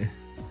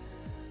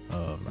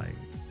of like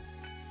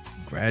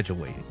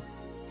graduating.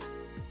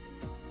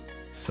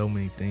 So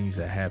many things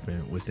that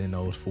happened within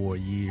those 4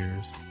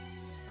 years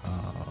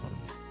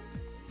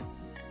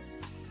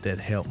that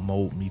helped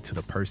mold me to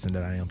the person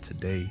that I am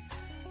today.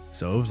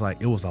 So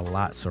it was a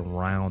lot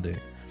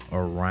surrounded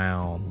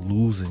around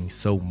losing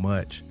so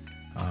much.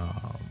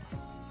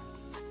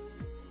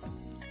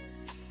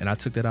 And I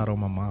took that out on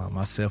my mom.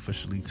 I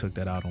selfishly took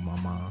that out on my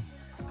mom.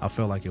 I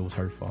felt like it was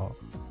her fault.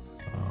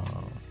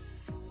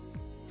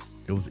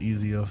 It was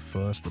easier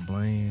for us to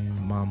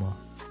blame mama.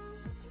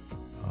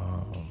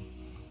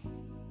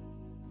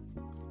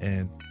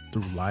 And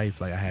through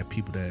life, like I had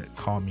people that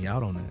called me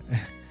out on that.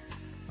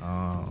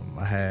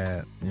 I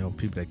had,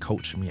 people that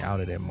coached me out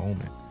of that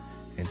moment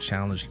and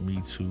challenged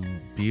me to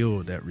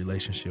build that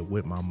relationship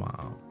with my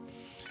mom.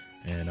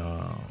 And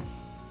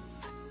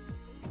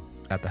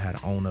after I had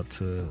to own up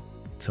to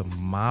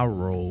my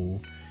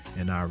role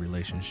in our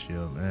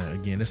relationship. And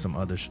again, there's some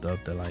other stuff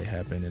that like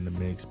happened in the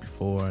mix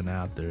before and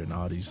after and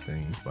all these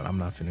things, but I'm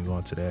not finna go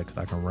into that because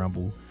I can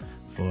ramble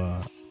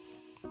for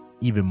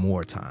even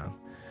more time.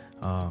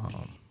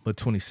 But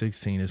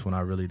 2016 is when I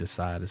really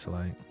decided to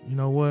like, you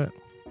know what?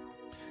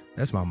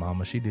 That's my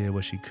mama. She did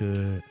what she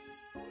could.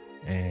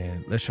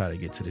 And let's try to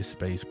get to this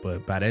space.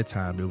 But by that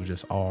time, it was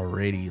just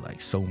already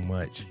like so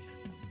much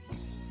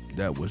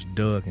that was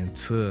dug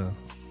into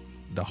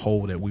the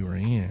hole that we were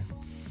in.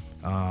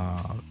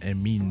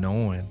 And me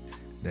knowing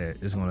that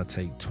it's going to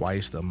take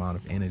twice the amount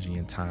of energy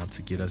and time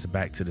to get us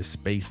back to the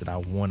space that I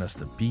want us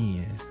to be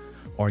in.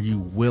 Are you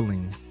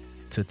willing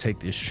to take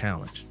this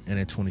challenge? And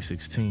in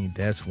 2016,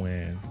 that's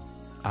when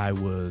I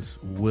was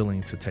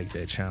willing to take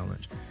that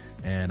challenge.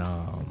 And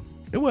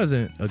it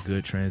wasn't a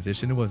good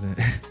transition. It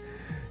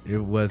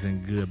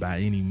wasn't good by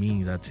any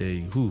means, I tell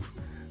you.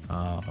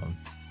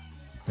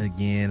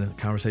 Again, the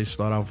conversation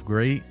started off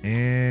great,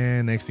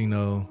 and next thing you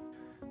know,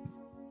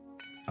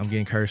 I'm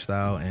getting cursed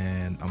out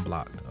and I'm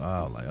blocked.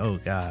 Like, oh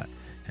God.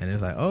 And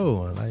it's like,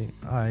 oh, like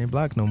I ain't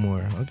blocked no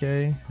more.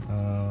 Okay.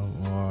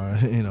 Or,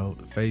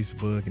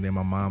 Facebook. And then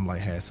my mom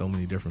like had so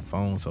many different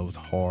phones, so it was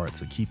hard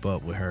to keep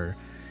up with her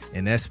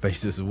in that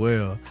space as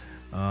well.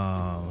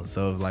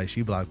 So like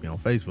she blocked me on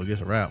Facebook.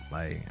 It's a wrap.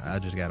 Like I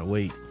just gotta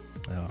wait.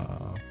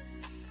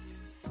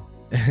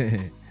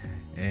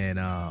 And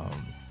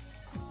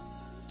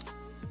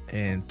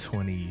in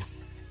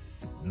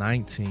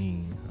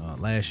 2019,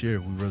 last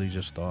year, we really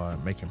just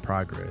started making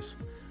progress,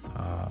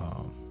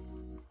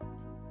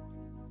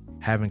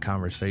 having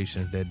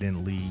conversations that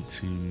didn't lead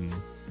to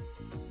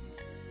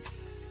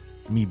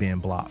me being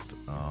blocked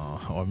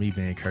or me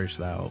being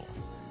cursed out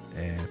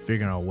and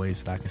figuring out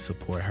ways that I can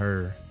support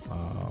her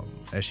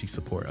as she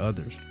support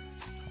others,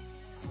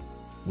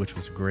 which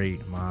was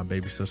great. My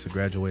baby sister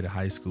graduated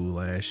high school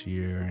last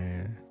year,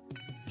 and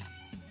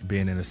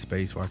being in a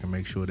space where I can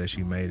make sure that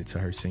she made it to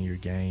her senior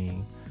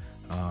game,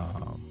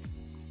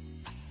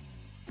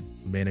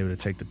 being able to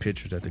take the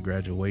pictures at the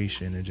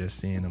graduation and just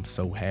seeing them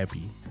so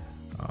happy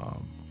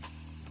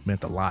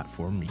meant a lot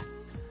for me.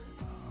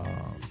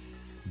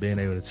 Being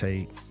able to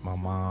take my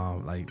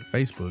mom, like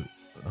Facebook,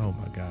 oh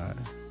my God,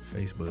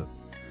 Facebook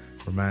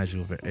reminds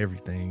you of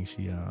everything.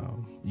 She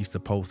used to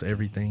post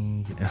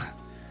everything.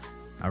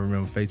 I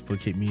remember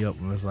Facebook hit me up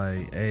and was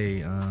like, hey,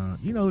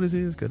 you know who this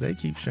is? Because they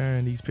keep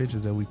sharing these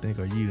pictures that we think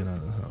are you. And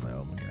I'm like,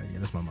 oh my God, yeah,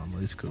 that's my mama.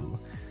 It's cool.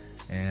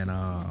 And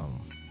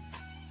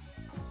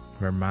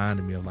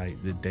reminded me of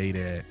like the day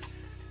that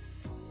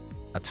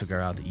I took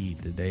her out to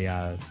eat, the day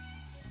I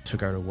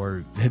took her to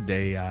work, the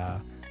day I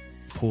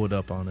pulled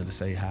up on her to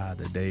say hi,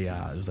 the day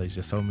it was like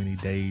just so many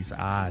days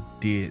I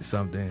did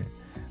something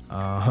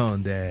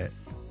that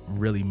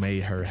really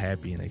made her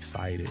happy and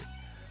excited.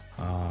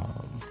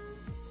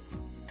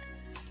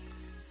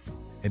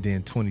 And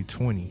then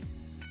 2020,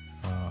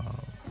 I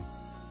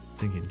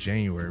think in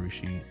January,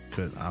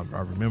 I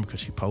remember because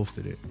she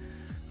posted it.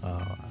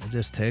 I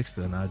just texted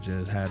her and I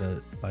just had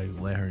to like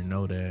let her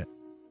know that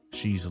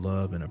she's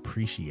loved and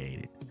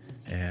appreciated.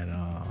 And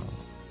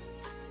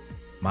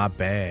my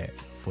bad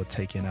for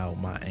taking out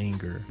my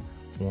anger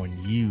on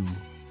you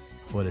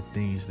for the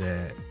things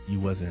that you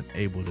wasn't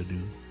able to do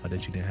or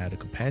that you didn't have the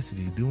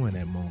capacity to do in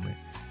that moment.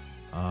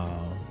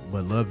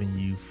 But loving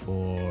you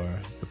for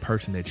the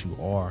person that you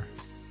are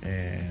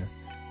and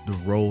the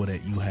role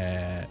that you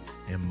had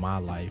in my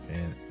life,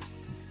 and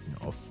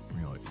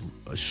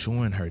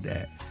assuring her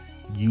that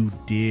you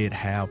did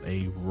have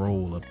a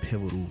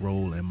pivotal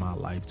role in my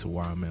life to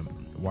where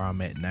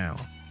I'm at now,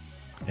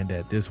 and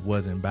that this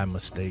wasn't by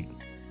mistake.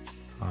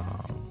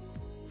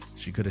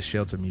 She could have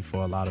sheltered me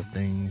for a lot of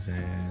things,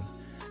 and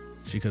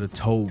she could have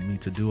told me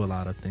to do a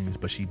lot of things,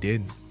 but she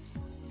didn't.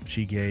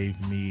 She gave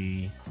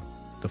me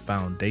the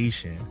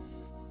foundation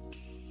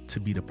to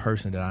be the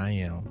person that I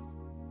am,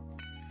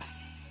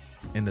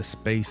 in the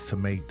space to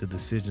make the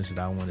decisions that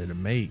I wanted to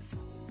make,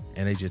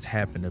 and they just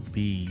happened to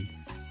be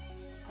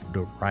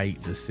the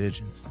right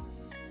decisions.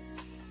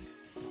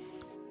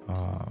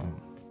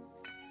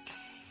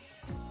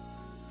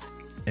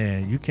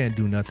 And you can't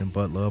do nothing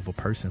but love a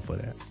person for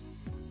that.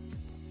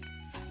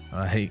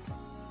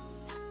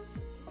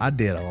 I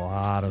did a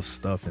lot of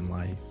stuff in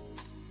life,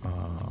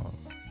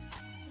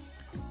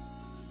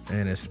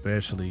 and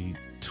especially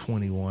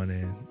 21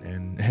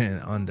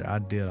 and under. I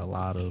did a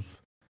lot of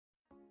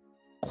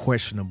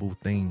questionable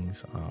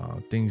things,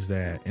 things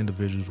that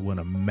individuals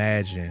wouldn't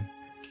imagine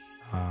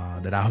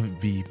that I would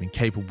be even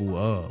capable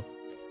of.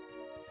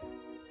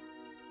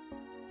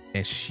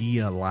 And she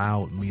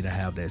allowed me to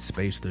have that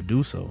space to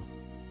do so.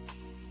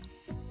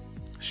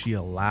 She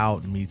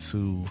allowed me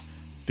to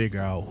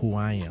figure out who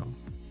I am.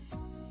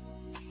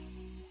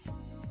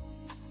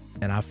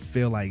 And I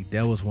feel like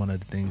that was one of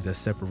the things that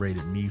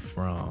separated me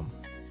from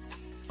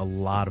a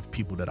lot of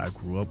people that I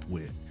grew up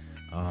with.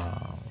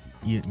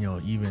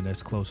 Even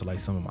as close to like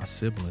some of my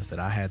siblings, that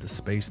I had the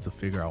space to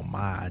figure out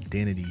my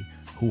identity,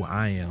 who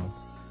I am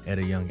at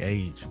a young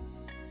age.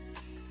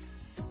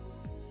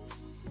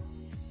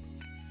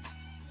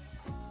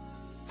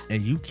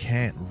 And you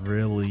can't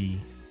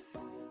really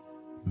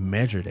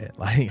measure that.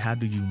 Like, how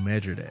do you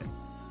measure that?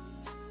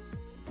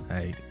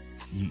 Like,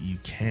 you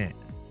can't.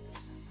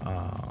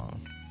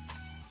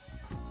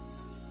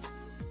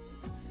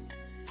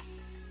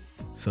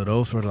 So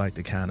those were like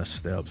the kind of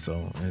steps.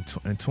 So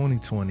in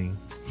 2020,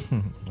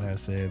 like I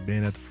said,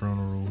 being at the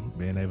funeral,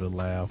 being able to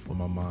laugh with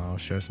my mom,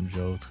 share some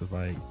jokes, because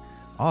like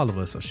all of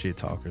us are shit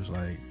talkers.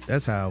 Like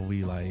that's how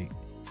we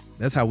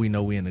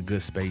know we in a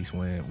good space,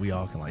 when we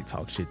all can like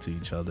talk shit to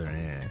each other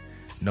and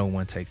no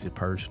one takes it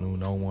personal.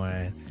 No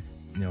one,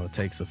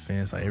 takes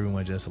offense. Like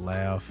everyone just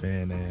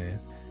laughing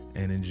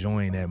and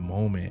enjoying that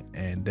moment.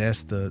 And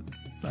those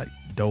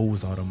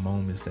are the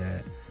moments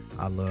that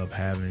I love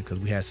having, because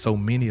we had so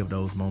many of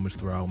those moments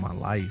throughout my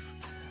life,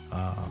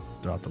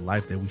 throughout the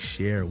life that we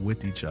share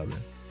with each other.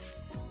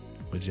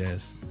 We're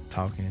just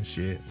talking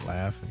shit,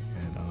 laughing,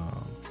 and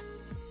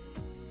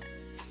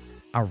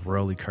I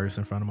rarely curse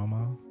in front of my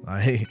mom.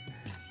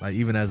 Like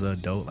even as an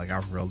adult, like I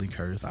rarely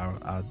curse.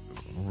 I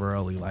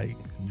rarely like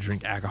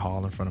drink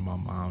alcohol in front of my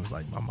mom. It's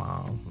like my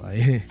mom. Like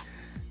it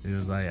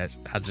was like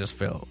I just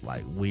felt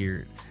like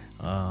weird.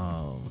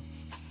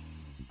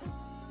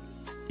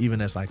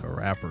 Even as like a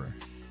rapper.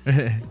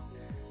 When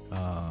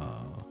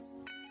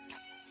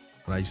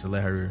I used to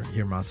let her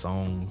hear my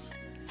songs,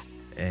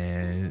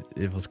 and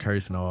it was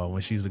cursing, or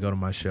when she used to go to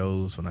my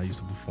shows when I used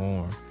to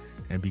perform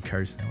and be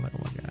cursing, I'm like, oh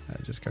my God,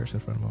 I just cursed in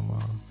front of my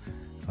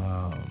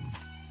mom.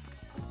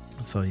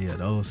 So yeah,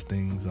 those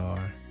things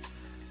are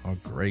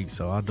great.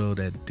 So although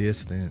that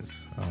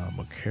distance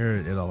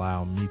occurred, it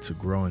allowed me to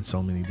grow in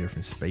so many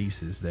different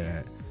spaces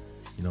that,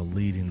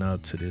 leading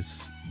up to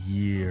this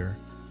year,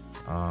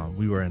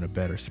 we were in a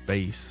better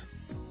space.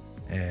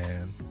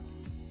 And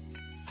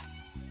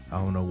I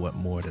don't know what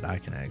more that I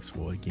can ask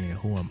for. Again,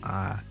 who am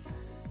I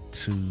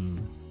to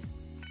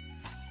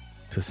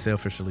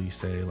selfishly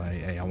say like,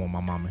 hey, I want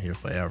my mama here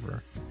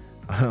forever.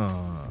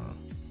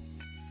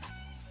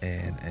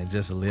 And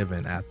just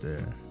living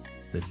after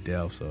the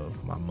deaths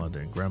of my mother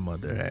and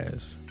grandmother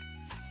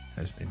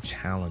has been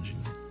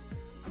challenging,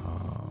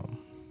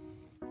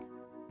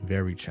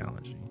 very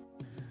challenging.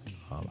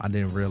 I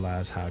didn't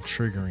realize how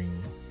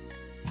triggering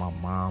my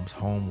mom's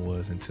home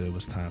was until it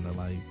was time to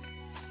like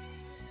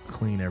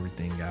clean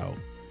everything out.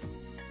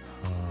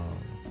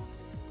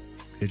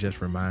 It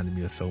just reminded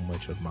me of so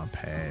much of my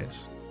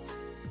past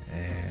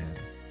and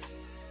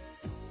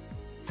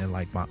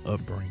like my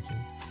upbringing.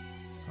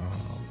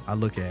 I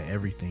look at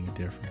everything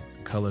different.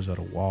 The colors of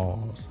the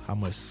walls, how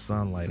much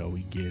sunlight are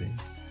we getting?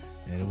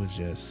 And it was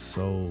just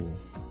so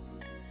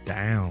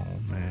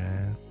down,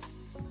 man.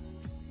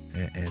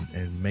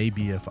 And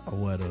maybe if I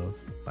would have,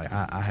 like,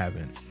 I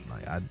haven't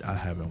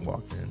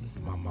walked in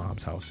my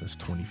mom's house since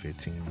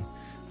 2015.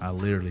 I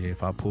literally,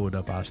 if I pulled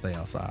up, I'd stay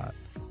outside.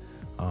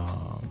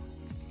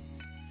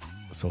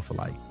 So for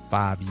like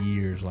 5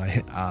 years,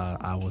 like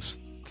I would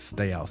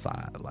stay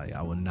outside. Like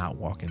I would not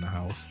walk in the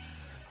house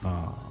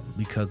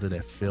because of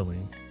that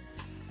feeling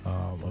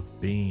of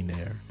being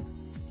there.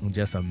 And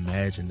just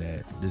imagine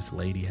that this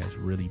lady has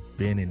really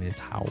been in this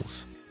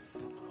house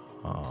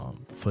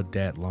for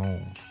that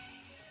long.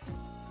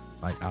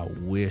 Like I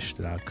wish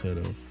that I could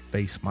have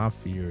faced my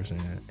fears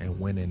and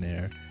went in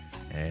there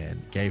and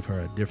gave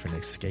her a different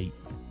escape.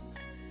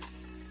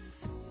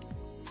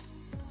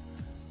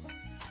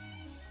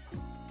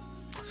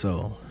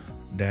 So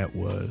that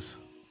was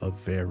a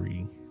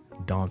very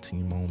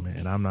daunting moment,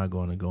 and I'm not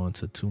going to go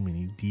into too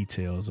many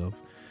details of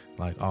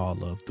like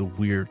all of the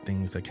weird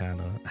things that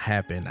kind of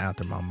happened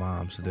after my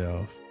mom's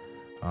death.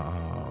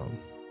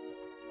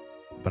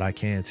 But I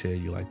can tell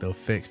you like the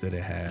effects that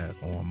it had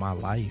on my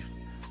life.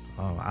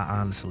 I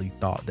honestly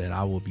thought that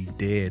I would be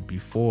dead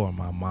before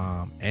my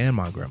mom and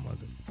my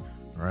grandmother,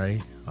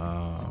 right?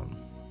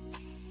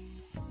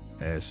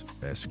 As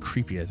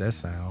creepy as that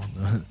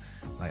sounds,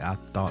 like I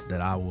thought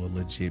that I would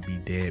legit be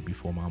dead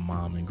before my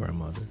mom and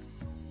grandmother,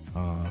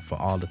 for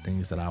all the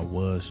things that I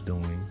was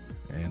doing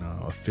and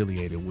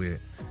affiliated with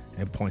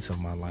at points of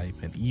my life,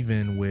 and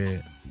even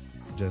with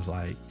just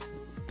like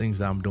things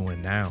that I'm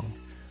doing now.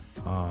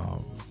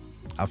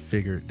 I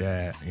figured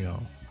that, you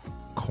know,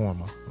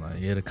 karma,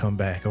 like it'll come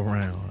back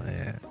around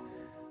and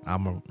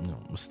I'm gonna, you know,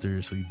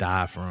 mysteriously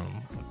die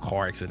from a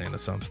car accident or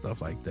some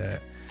stuff like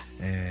that,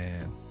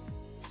 and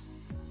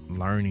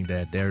learning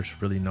that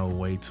there's really no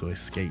way to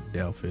escape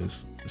death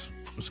is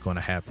going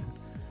to happen,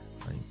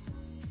 like,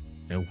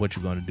 and what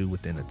you're going to do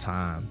within the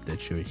time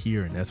that you're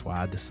here. And that's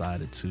why I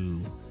decided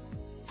to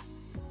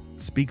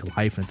speak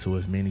life into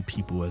as many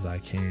people as I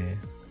can,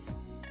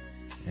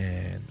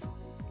 and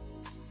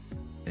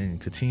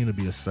continue to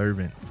be a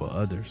servant for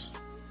others.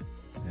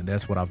 And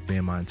that's what I've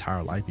been my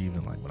entire life,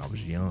 even like when I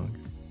was young.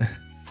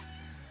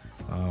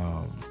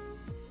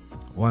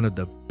 One of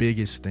the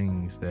biggest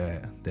things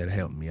that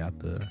helped me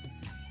after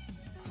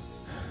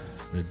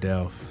the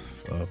death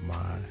of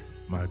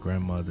my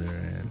grandmother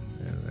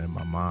and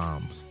my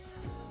mom's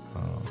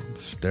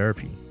is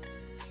therapy.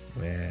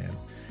 And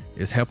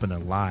it's helping a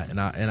lot. And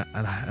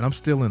I'm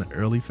still in the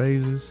early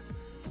phases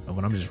of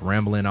when I'm just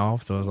rambling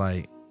off. So it's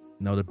like,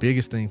 you know, the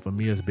biggest thing for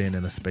me has been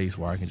in a space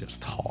where I can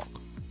just talk.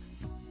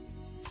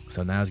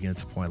 So now it's getting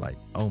to the point like,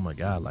 oh my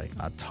God, like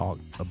I talk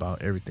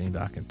about everything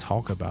that I can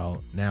talk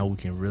about. Now we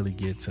can really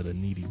get to the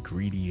nitty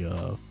gritty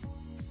of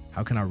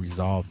how can I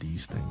resolve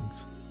these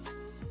things.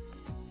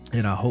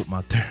 And I hope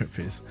my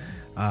therapist,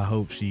 I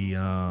hope she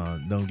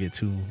don't get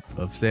too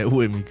upset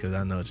with me, because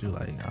I know she's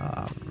like,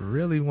 I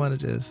really want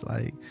to just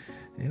like,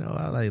 you know,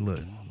 I like, look,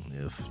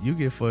 if you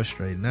get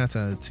frustrated, 9 times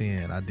out of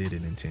 10, I did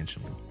it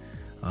intentionally.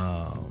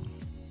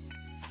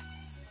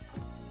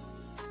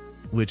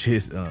 Which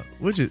is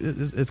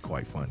it's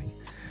quite funny.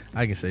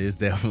 I can say it's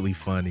definitely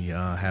funny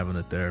having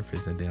a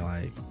therapist. And then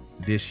like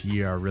this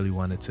year, I really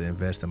wanted to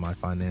invest in my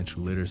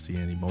financial literacy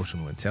and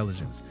emotional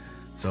intelligence.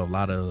 So a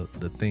lot of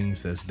the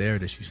things that's there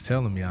that she's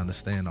telling me, I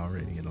understand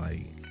already. And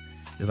like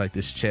it's like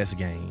this chess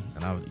game,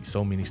 and I'm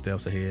so many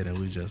steps ahead, and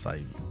we just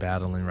like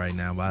battling right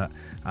now. But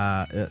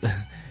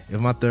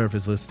if my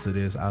therapist listens to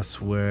this, I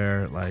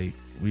swear like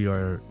we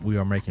are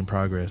making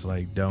progress.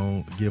 Like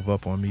don't give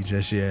up on me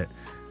just yet.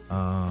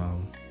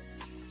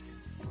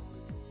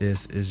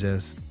 It's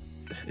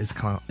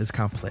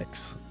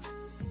complex,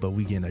 but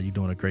we getting there. You're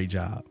doing a great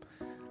job.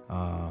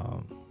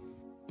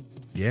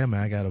 Yeah,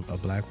 man, I got a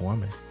black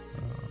woman.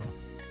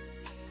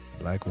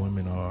 Black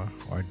women are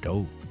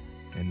dope,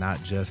 and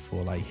not just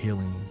for like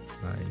healing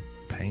like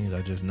pains.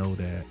 I just know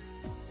that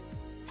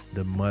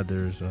the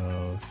mothers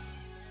of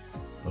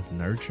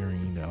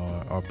nurturing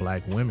are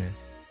black women.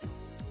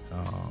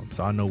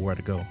 So I know where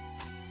to go.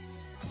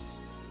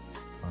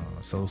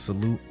 So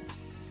salute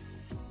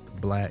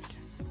the black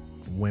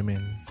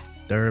women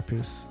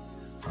therapists.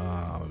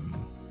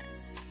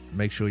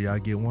 Make sure y'all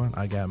get one.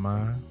 I got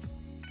mine.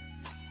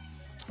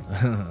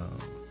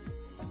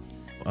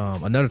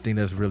 Another thing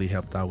that's really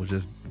helped out was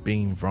just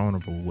being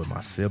vulnerable with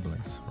my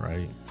siblings,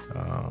 right?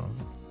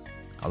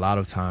 A lot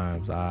of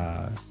times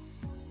I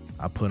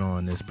put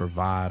on this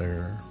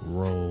provider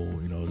role,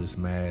 this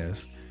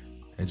mask,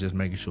 and just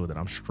making sure that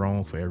I'm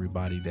strong for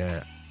everybody,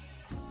 that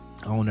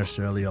I don't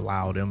necessarily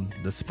allow them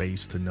the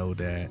space to know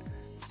that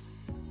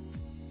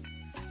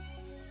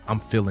I'm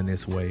feeling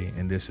this way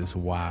and this is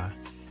why,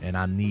 and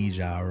I need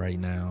y'all right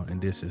now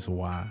and this is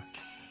why.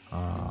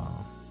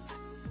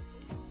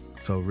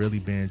 So really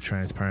being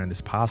transparent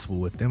as possible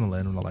with them and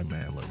letting them know, like,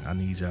 man, look, I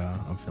need y'all.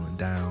 I'm feeling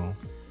down.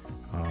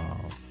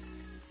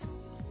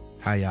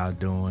 How y'all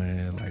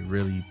doing? Like,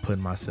 really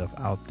putting myself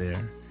out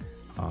there,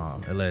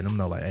 and letting them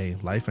know, like, hey,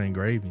 life ain't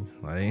gravy.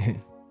 Like,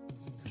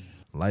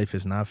 life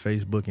is not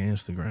Facebook and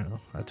Instagram.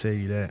 I tell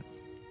you that.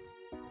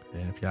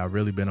 And if y'all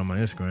really been on my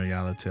Instagram,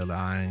 y'all will tell that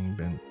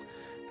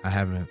I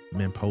haven't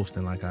been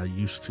posting like I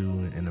used to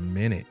in a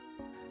minute.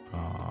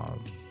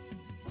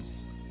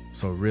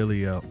 So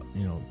really,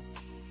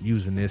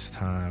 using this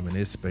time and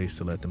this space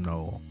to let them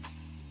know,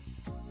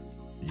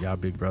 y'all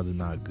big brother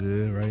not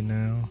good right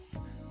now,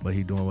 but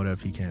he doing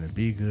whatever he can to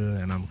be good,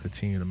 and I'm gonna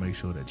continue to make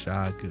sure that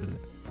y'all good.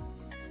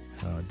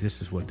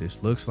 This is what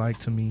this looks like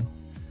to me.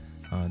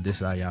 This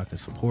is how y'all can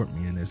support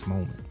me in this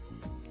moment.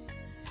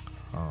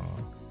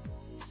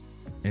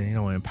 And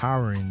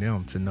empowering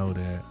them to know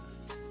that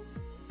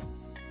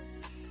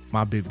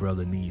my big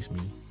brother needs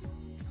me,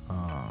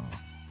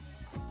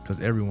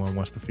 because everyone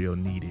wants to feel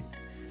needed.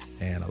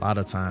 And a lot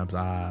of times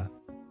I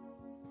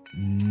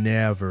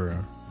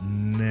never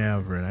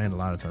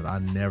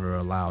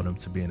allowed them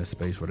to be in a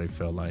space where they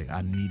felt like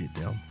I needed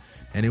them.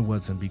 And it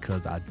wasn't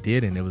because I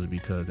didn't, it was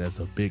because as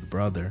a big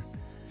brother,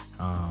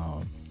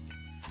 I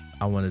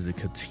wanted to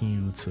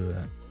continue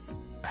to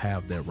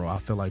have that role. I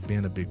felt like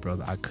being a big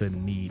brother, I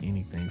couldn't need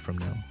anything from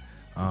them,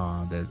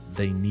 that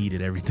they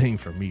needed everything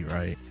from me,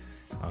 right?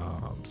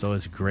 So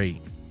it's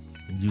great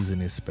using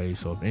this space.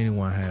 So if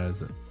anyone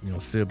has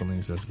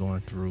siblings that's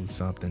going through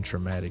something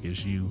traumatic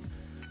as you,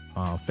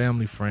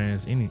 family,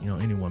 friends,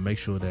 anyone, make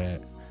sure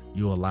that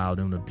you allow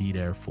them to be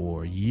there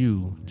for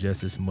you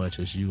just as much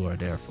as you are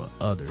there for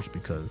others,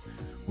 because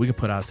we can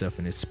put ourselves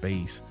in this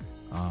space,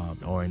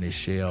 or in this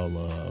shell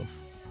of,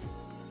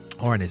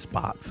 or in this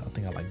box. I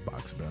think I like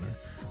box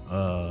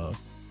better.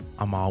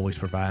 I'm always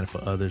providing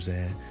for others,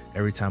 and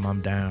every time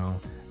I'm down,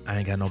 I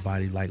ain't got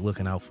nobody like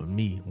looking out for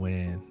me.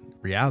 When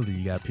reality,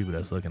 you got people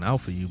that's looking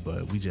out for you,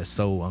 but we just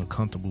so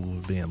uncomfortable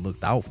with being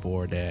looked out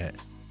for that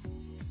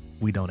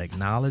we don't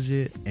acknowledge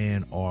it,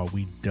 and or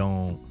we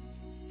don't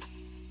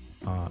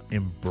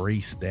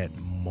embrace that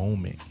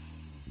moment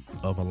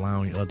of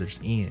allowing others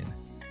in.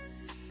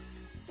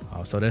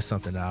 So that's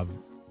something that I've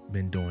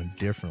been doing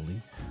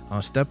differently.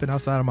 Stepping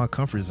outside of my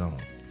comfort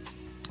zone.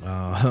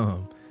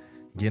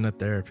 Getting a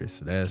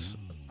therapist, that's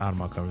out of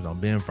my comfort zone.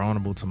 Being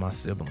vulnerable to my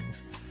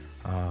siblings.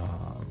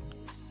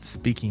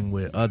 Speaking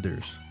with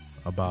others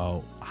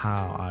about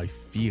how I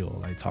feel,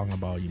 like talking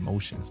about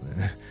emotions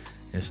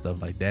and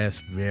stuff like that's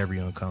very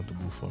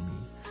uncomfortable for me.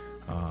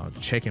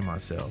 Checking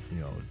myself,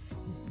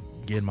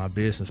 getting my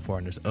business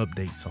partners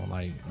updates on,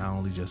 like, not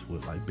only just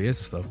with like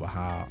business stuff, but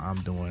how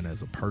I'm doing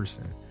as a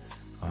person.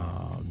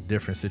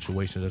 Different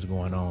situations that's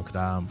going on, because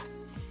I'm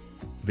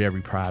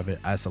very private,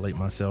 isolate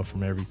myself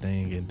from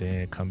everything, and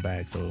then come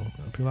back. So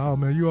people are like, oh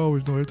man, you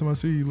always doing, every time I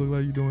see you, you look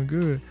like you're doing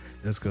good.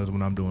 That's because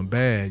when I'm doing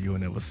bad, you'll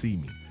never see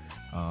me.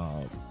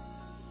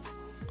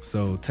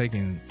 So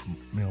taking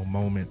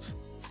moments,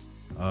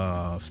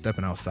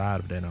 stepping outside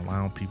of that and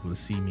allowing people to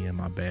see me in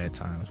my bad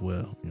times.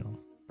 Well,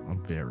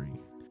 I'm very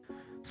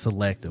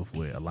selective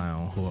with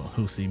allowing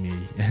who see me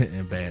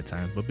in bad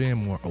times, but being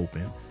more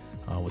open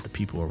with the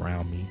people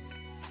around me.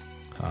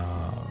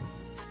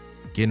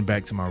 Getting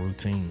back to my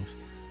routines.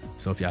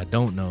 So if y'all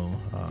don't know,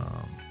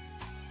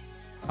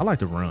 I like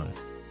to run.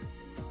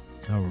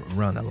 I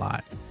run a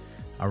lot.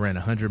 I ran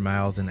 100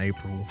 miles in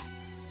April.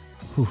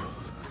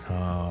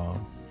 I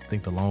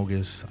think the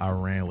longest I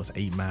ran was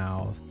 8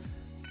 miles.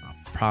 I'll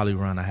probably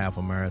run a half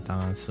a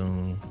marathon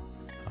soon.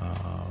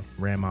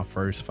 Ran my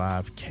first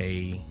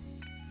 5K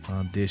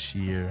this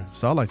year.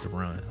 So I like to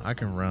run. I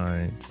can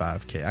run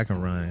 5K. I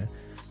can run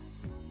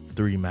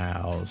 3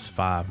 miles,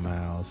 5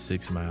 miles,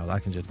 6 miles. I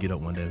can just get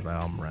up one day and like,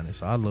 I'm running.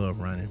 So I love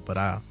running, but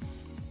I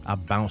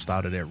bounced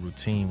out of that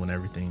routine when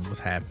everything was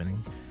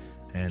happening.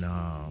 And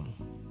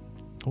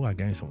I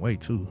gained some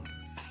weight too.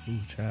 Ooh,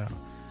 child.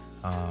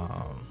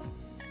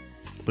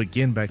 But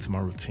getting back to my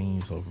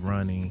routines of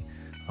running,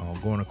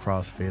 going to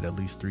CrossFit at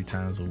least 3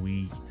 times a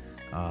week,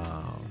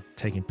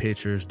 taking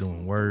pictures,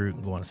 doing work,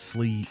 going to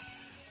sleep,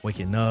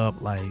 waking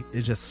up. Like,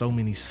 it's just so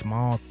many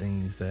small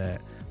things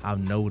that I've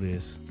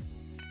noticed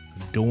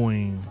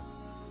during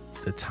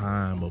the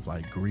time of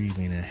like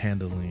grieving and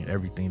handling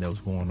everything that was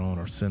going on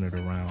or centered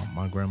around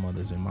my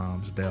grandmother's and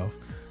mom's death,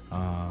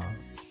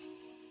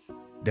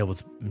 that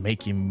was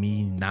making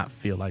me not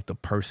feel like the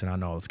person I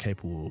know I was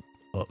capable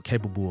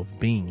of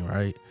being,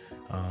 right?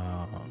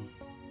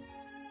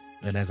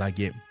 And as I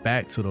get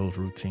back to those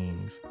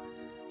routines,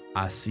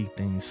 I see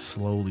things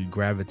slowly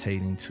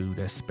gravitating to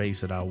that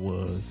space that I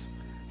was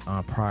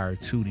prior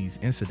to these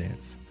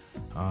incidents.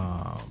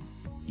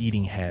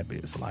 eating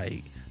habits,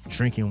 like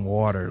drinking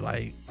water,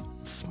 like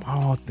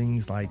small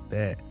things like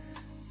that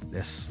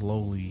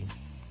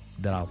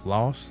that I've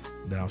lost,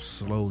 that I'm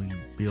slowly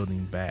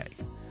building back,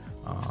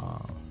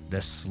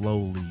 that's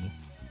slowly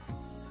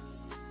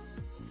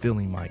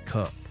filling my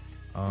cup.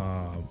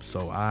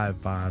 So I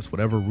advise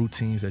whatever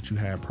routines that you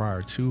had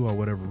prior to, or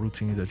whatever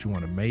routines that you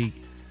want to make,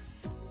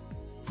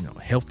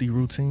 healthy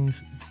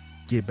routines,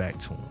 get back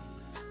to them.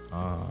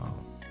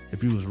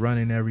 If you was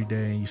running every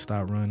day and you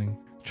stop running,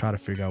 try to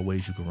figure out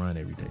ways you can run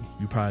every day.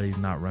 You probably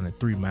not running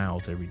 3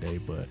 miles every day,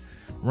 but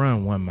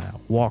run 1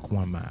 mile, walk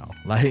 1 mile.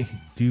 Like,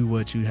 do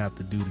what you have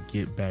to do to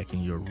get back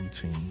in your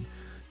routine.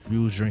 If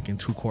you was drinking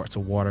 2 quarts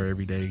of water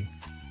every day,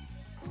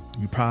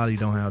 you probably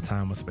don't have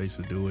time or space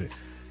to do it.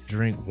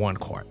 Drink 1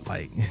 quart.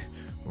 Like,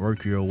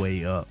 work your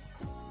way up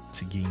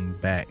to getting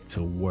back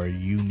to where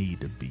you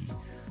need to be.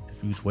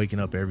 If you was waking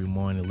up every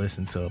morning,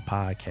 listening to a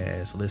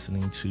podcast,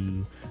 listening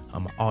to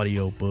an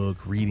audio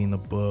book, reading a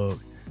book,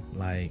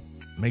 like,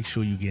 make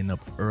sure you're getting up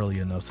early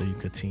enough so you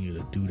continue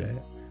to do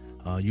that.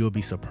 You'll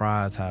be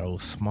surprised how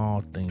those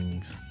small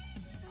things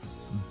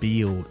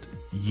build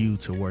you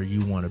to where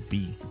you want to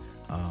be,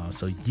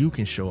 so you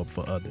can show up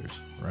for others,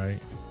 right?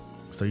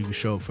 So you can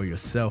show up for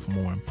yourself,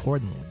 more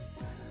importantly.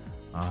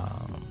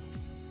 A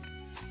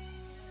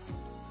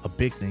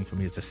big thing for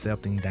me is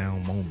accepting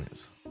down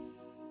moments.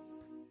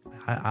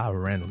 I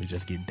randomly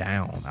just get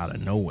down out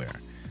of nowhere.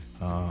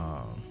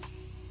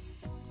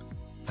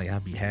 Like,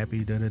 I'd be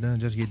happy,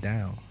 just get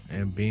down.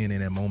 And being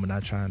in that moment,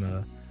 not trying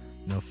to,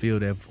 fill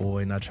that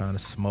void, not trying to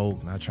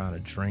smoke, not trying to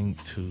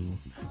drink to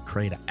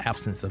create an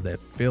absence of that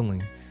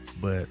feeling,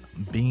 but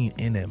being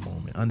in that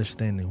moment,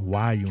 understanding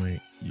why you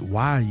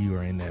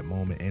are in that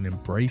moment, and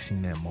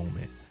embracing that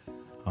moment.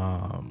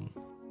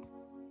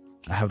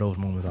 I have those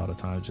moments all the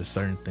time. Just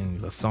certain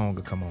things, a song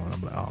will come on,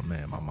 I'm like, oh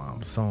man, my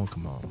mom, a song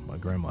come on, my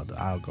grandmother,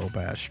 I'll go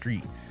by a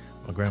street,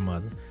 my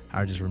grandmother,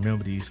 I just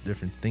remember these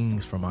different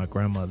things from my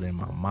grandmother and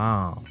my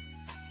mom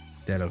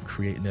that'll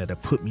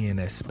put me in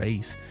that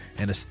space.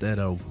 And instead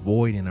of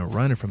avoiding and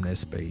running from that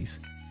space,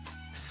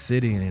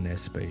 sitting in that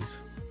space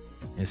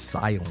in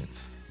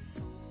silence,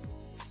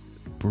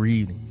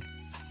 breathing,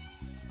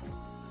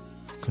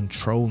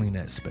 controlling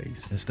that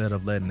space instead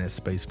of letting that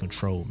space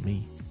control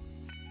me.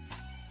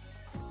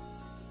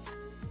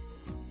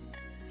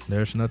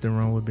 There's nothing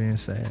wrong with being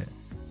sad.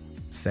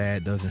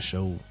 Sad doesn't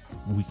show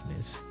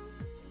weakness.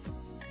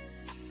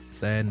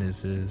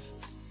 Sadness is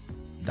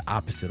the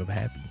opposite of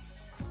happy.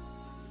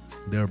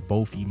 They're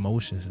both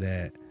emotions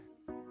that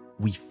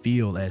we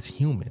feel as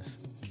humans.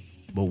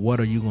 But what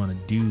are you going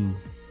to do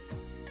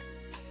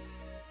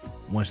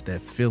once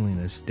that feeling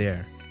is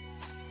there?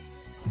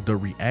 The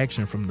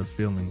reaction from the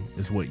feeling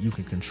is what you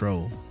can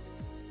control.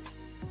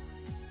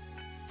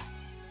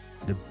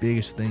 The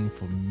biggest thing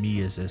for me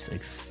is just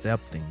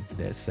accepting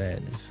that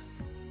sadness,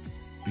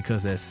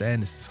 because that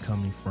sadness is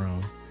coming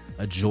from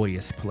a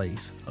joyous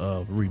place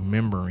of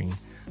remembering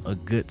a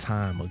good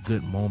time, a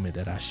good moment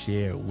that I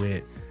shared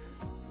with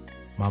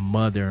my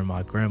mother and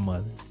my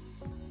grandmother.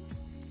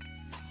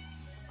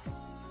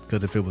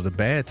 Because if it was a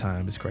bad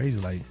time, it's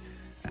crazy. Like,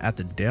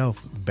 after death,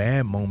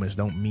 bad moments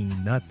don't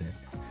mean nothing.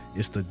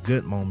 It's the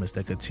good moments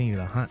that continue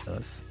to haunt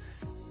us.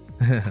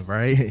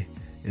 Right?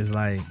 It's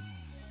like,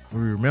 we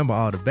remember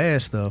all the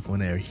bad stuff when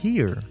they're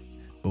here,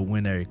 but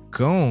when they're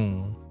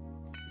gone,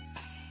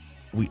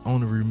 we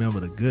only remember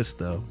the good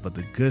stuff. But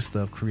the good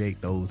stuff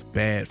create those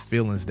bad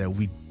feelings that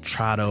we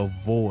try to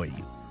avoid.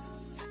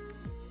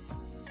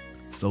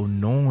 So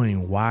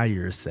knowing why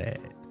you're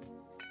sad,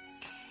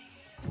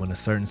 when a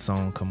certain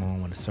song come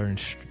on, when a certain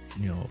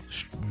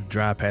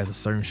drive past a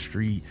certain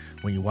street,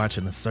 when you're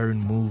watching a certain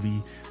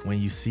movie,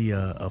 when you see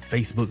a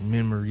Facebook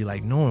memory,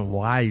 like knowing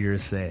why you're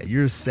sad.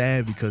 You're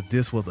sad because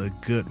this was a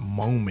good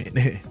moment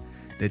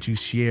that you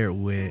shared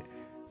with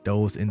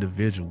those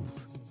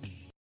individuals.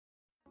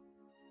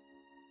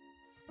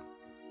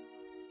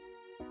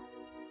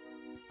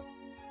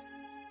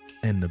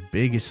 And the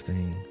biggest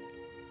thing,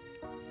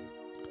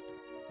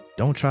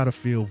 don't try to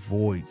fill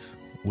voids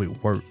with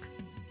work.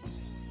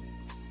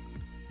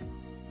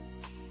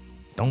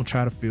 Don't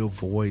try to fill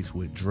voids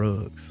with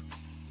drugs.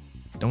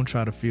 Don't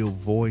try to fill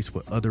voids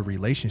with other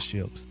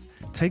relationships.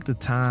 Take the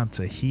time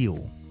to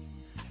heal.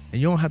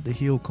 And you don't have to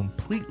heal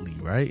completely,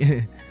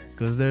 right?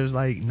 Because there's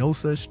like no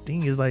such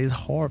thing as like, it's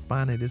hard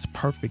finding this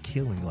perfect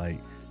healing. Like,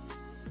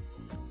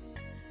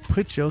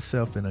 put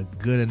yourself in a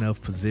good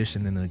enough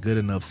position, in a good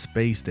enough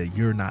space that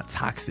you're not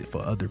toxic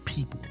for other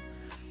people.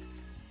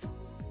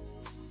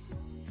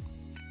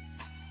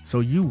 So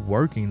you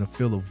working to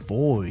fill a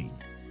void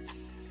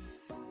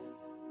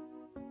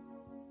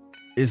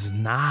is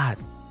not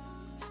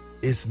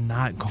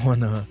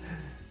gonna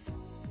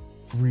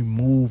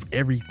remove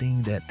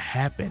everything that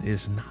happened.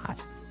 It's not.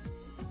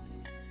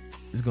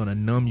 It's gonna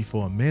numb you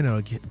for a minute,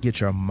 or get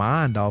your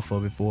mind off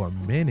of it for a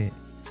minute.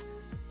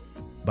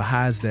 But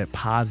how is that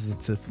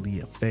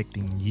positively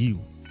affecting you?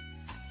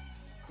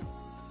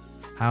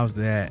 How's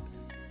that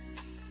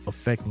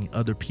affecting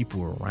other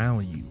people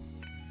around you?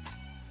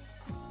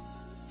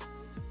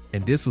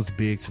 And this was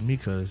big to me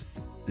because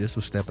this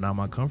was stepping out of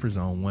my comfort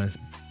zone. Once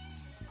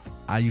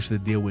I used to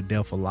deal with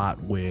death a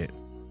lot with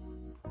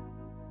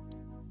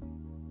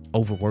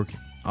overworking.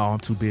 Oh, I'm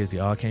too busy.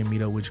 Oh, I can't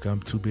meet up with you 'cause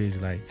I'm too busy.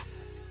 Like,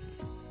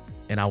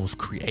 and I was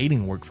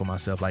creating work for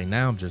myself. Like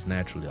now I'm just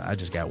naturally, I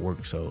just got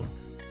work. So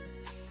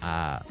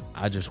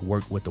I just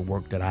work with the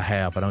work that I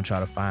have. I don't try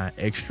to find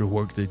extra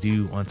work to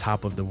do on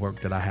top of the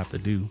work that I have to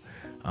do.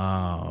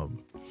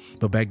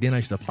 But back then I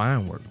used to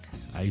find work.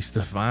 I used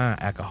to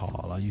find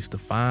alcohol. I used to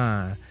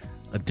find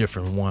a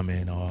different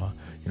woman or,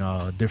 you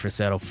know, a different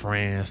set of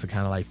friends to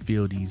kind of like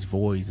fill these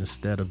voids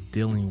instead of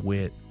dealing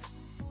with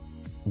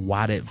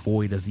why that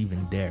void is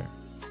even there.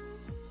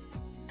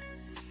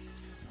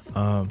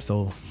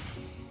 So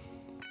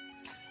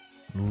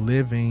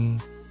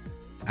living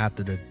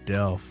after the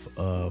death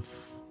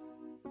of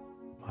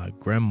my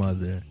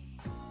grandmother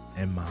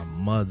and my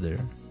mother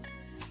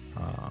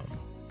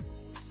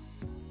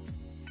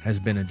has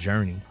been a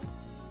journey.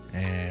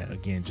 And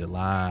again,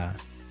 July,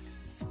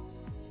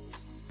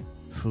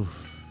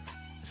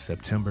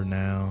 September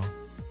now.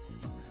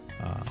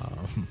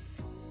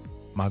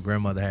 My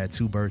grandmother had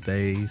 2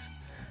 birthdays,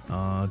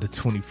 the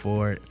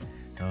 24th,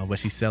 but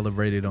she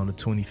celebrated on the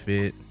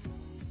 25th.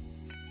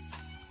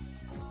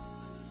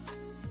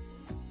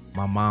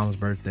 My mom's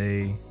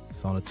birthday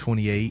is on the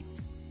 28th.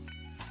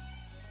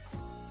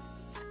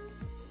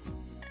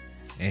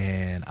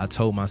 And I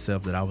told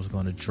myself that I was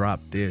going to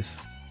drop this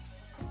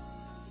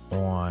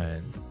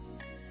on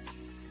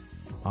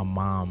my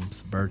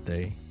mom's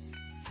birthday.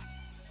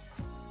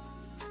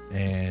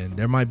 And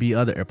there might be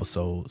other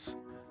episodes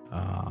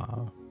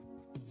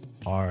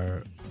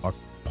or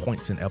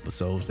points in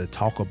episodes that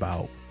talk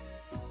about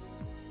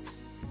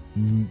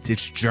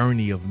this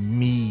journey of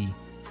me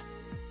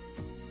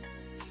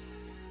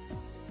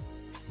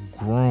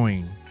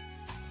growing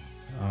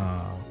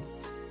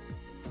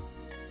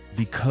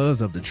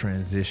because of the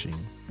transition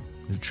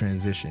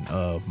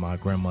of my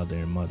grandmother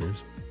and mothers.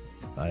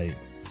 Like,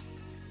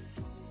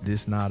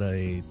 this not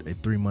a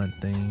 3-month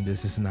thing.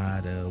 This is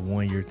not a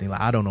 1-year thing. Like,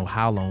 I don't know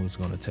how long it's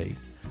going to take.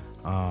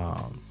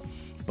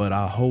 But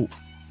I hope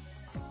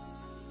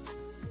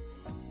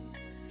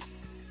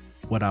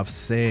what I've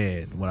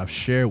said, what I've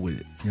shared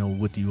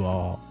with you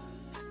all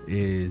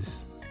is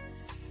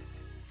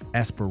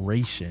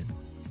aspiration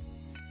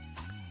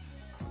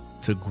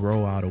to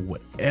grow out of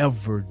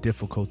whatever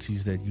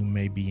difficulties that you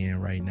may be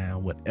in right now,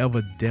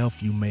 whatever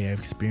death you may have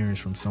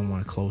experienced from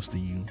someone close to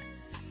you.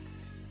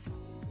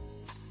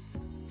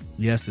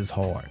 Yes, it's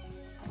hard.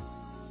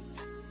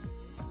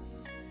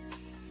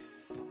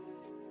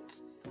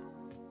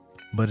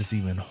 But it's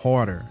even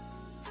harder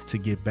to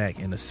get back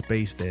in a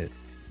space that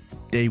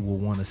they will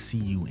want to see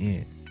you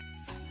in.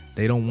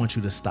 They don't want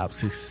you to stop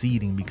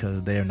succeeding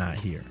because they're not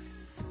here.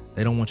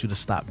 They don't want you to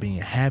stop being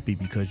happy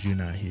because you're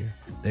not here.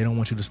 They don't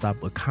want you to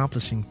stop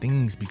accomplishing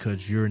things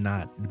because they're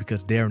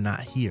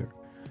not here,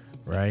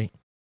 right?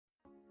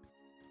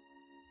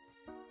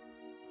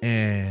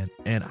 And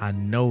I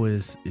know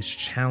it's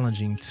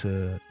challenging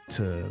to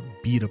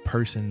be the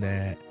person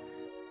that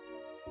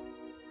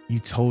you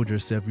told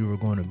yourself you were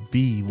going to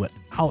be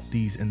without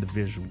these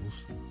individuals.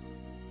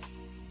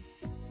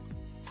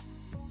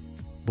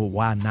 But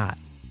why not?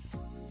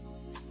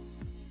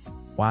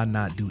 Why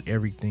not do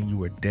everything you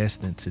were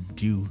destined to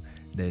do,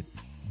 that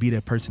be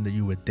that person that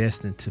you were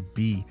destined to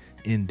be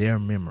in their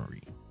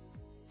memory?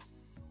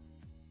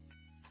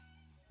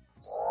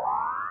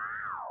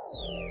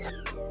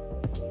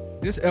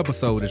 This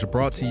episode is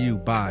brought to you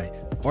by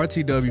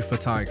RTW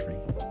Photography.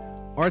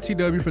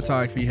 RTW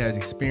Photography has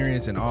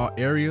experience in all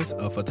areas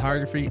of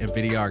photography and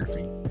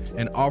videography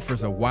and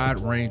offers a wide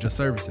range of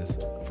services,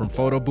 from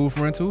photo booth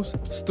rentals,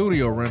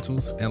 studio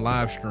rentals, and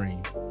live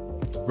stream.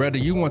 Whether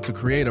you want to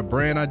create a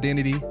brand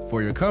identity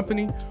for your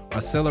company or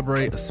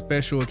celebrate a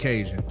special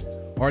occasion,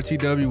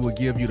 RTW will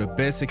give you the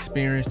best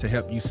experience to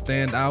help you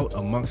stand out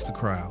amongst the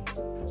crowd.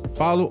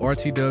 Follow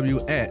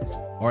RTW at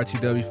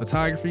RTW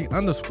Photography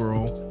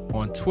 _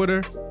 on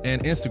Twitter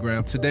and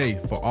Instagram today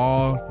for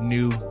all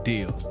new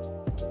deals.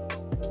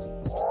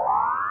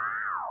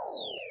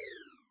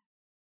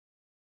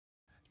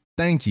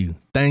 Thank you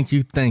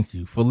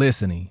for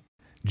listening.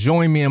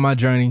 Join me in my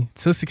journey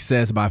to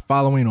success by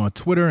following on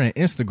Twitter and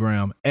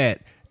Instagram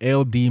at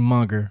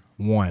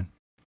LDMunger1.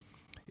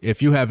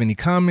 If you have any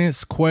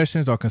comments,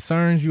 questions, or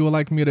concerns you would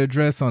like me to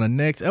address on the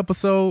next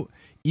episode,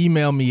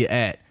 email me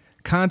at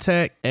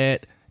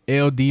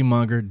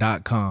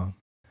contact@ldmunger.com.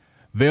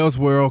 Vale's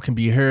World can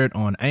be heard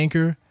on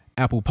Anchor,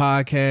 Apple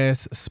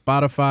Podcasts,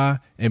 Spotify,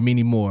 and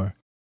many more.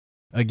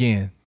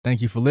 Again,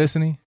 thank you for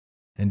listening,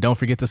 and don't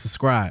forget to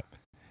subscribe.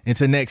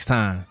 Until next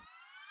time.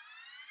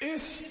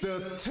 It's the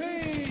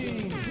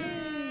team.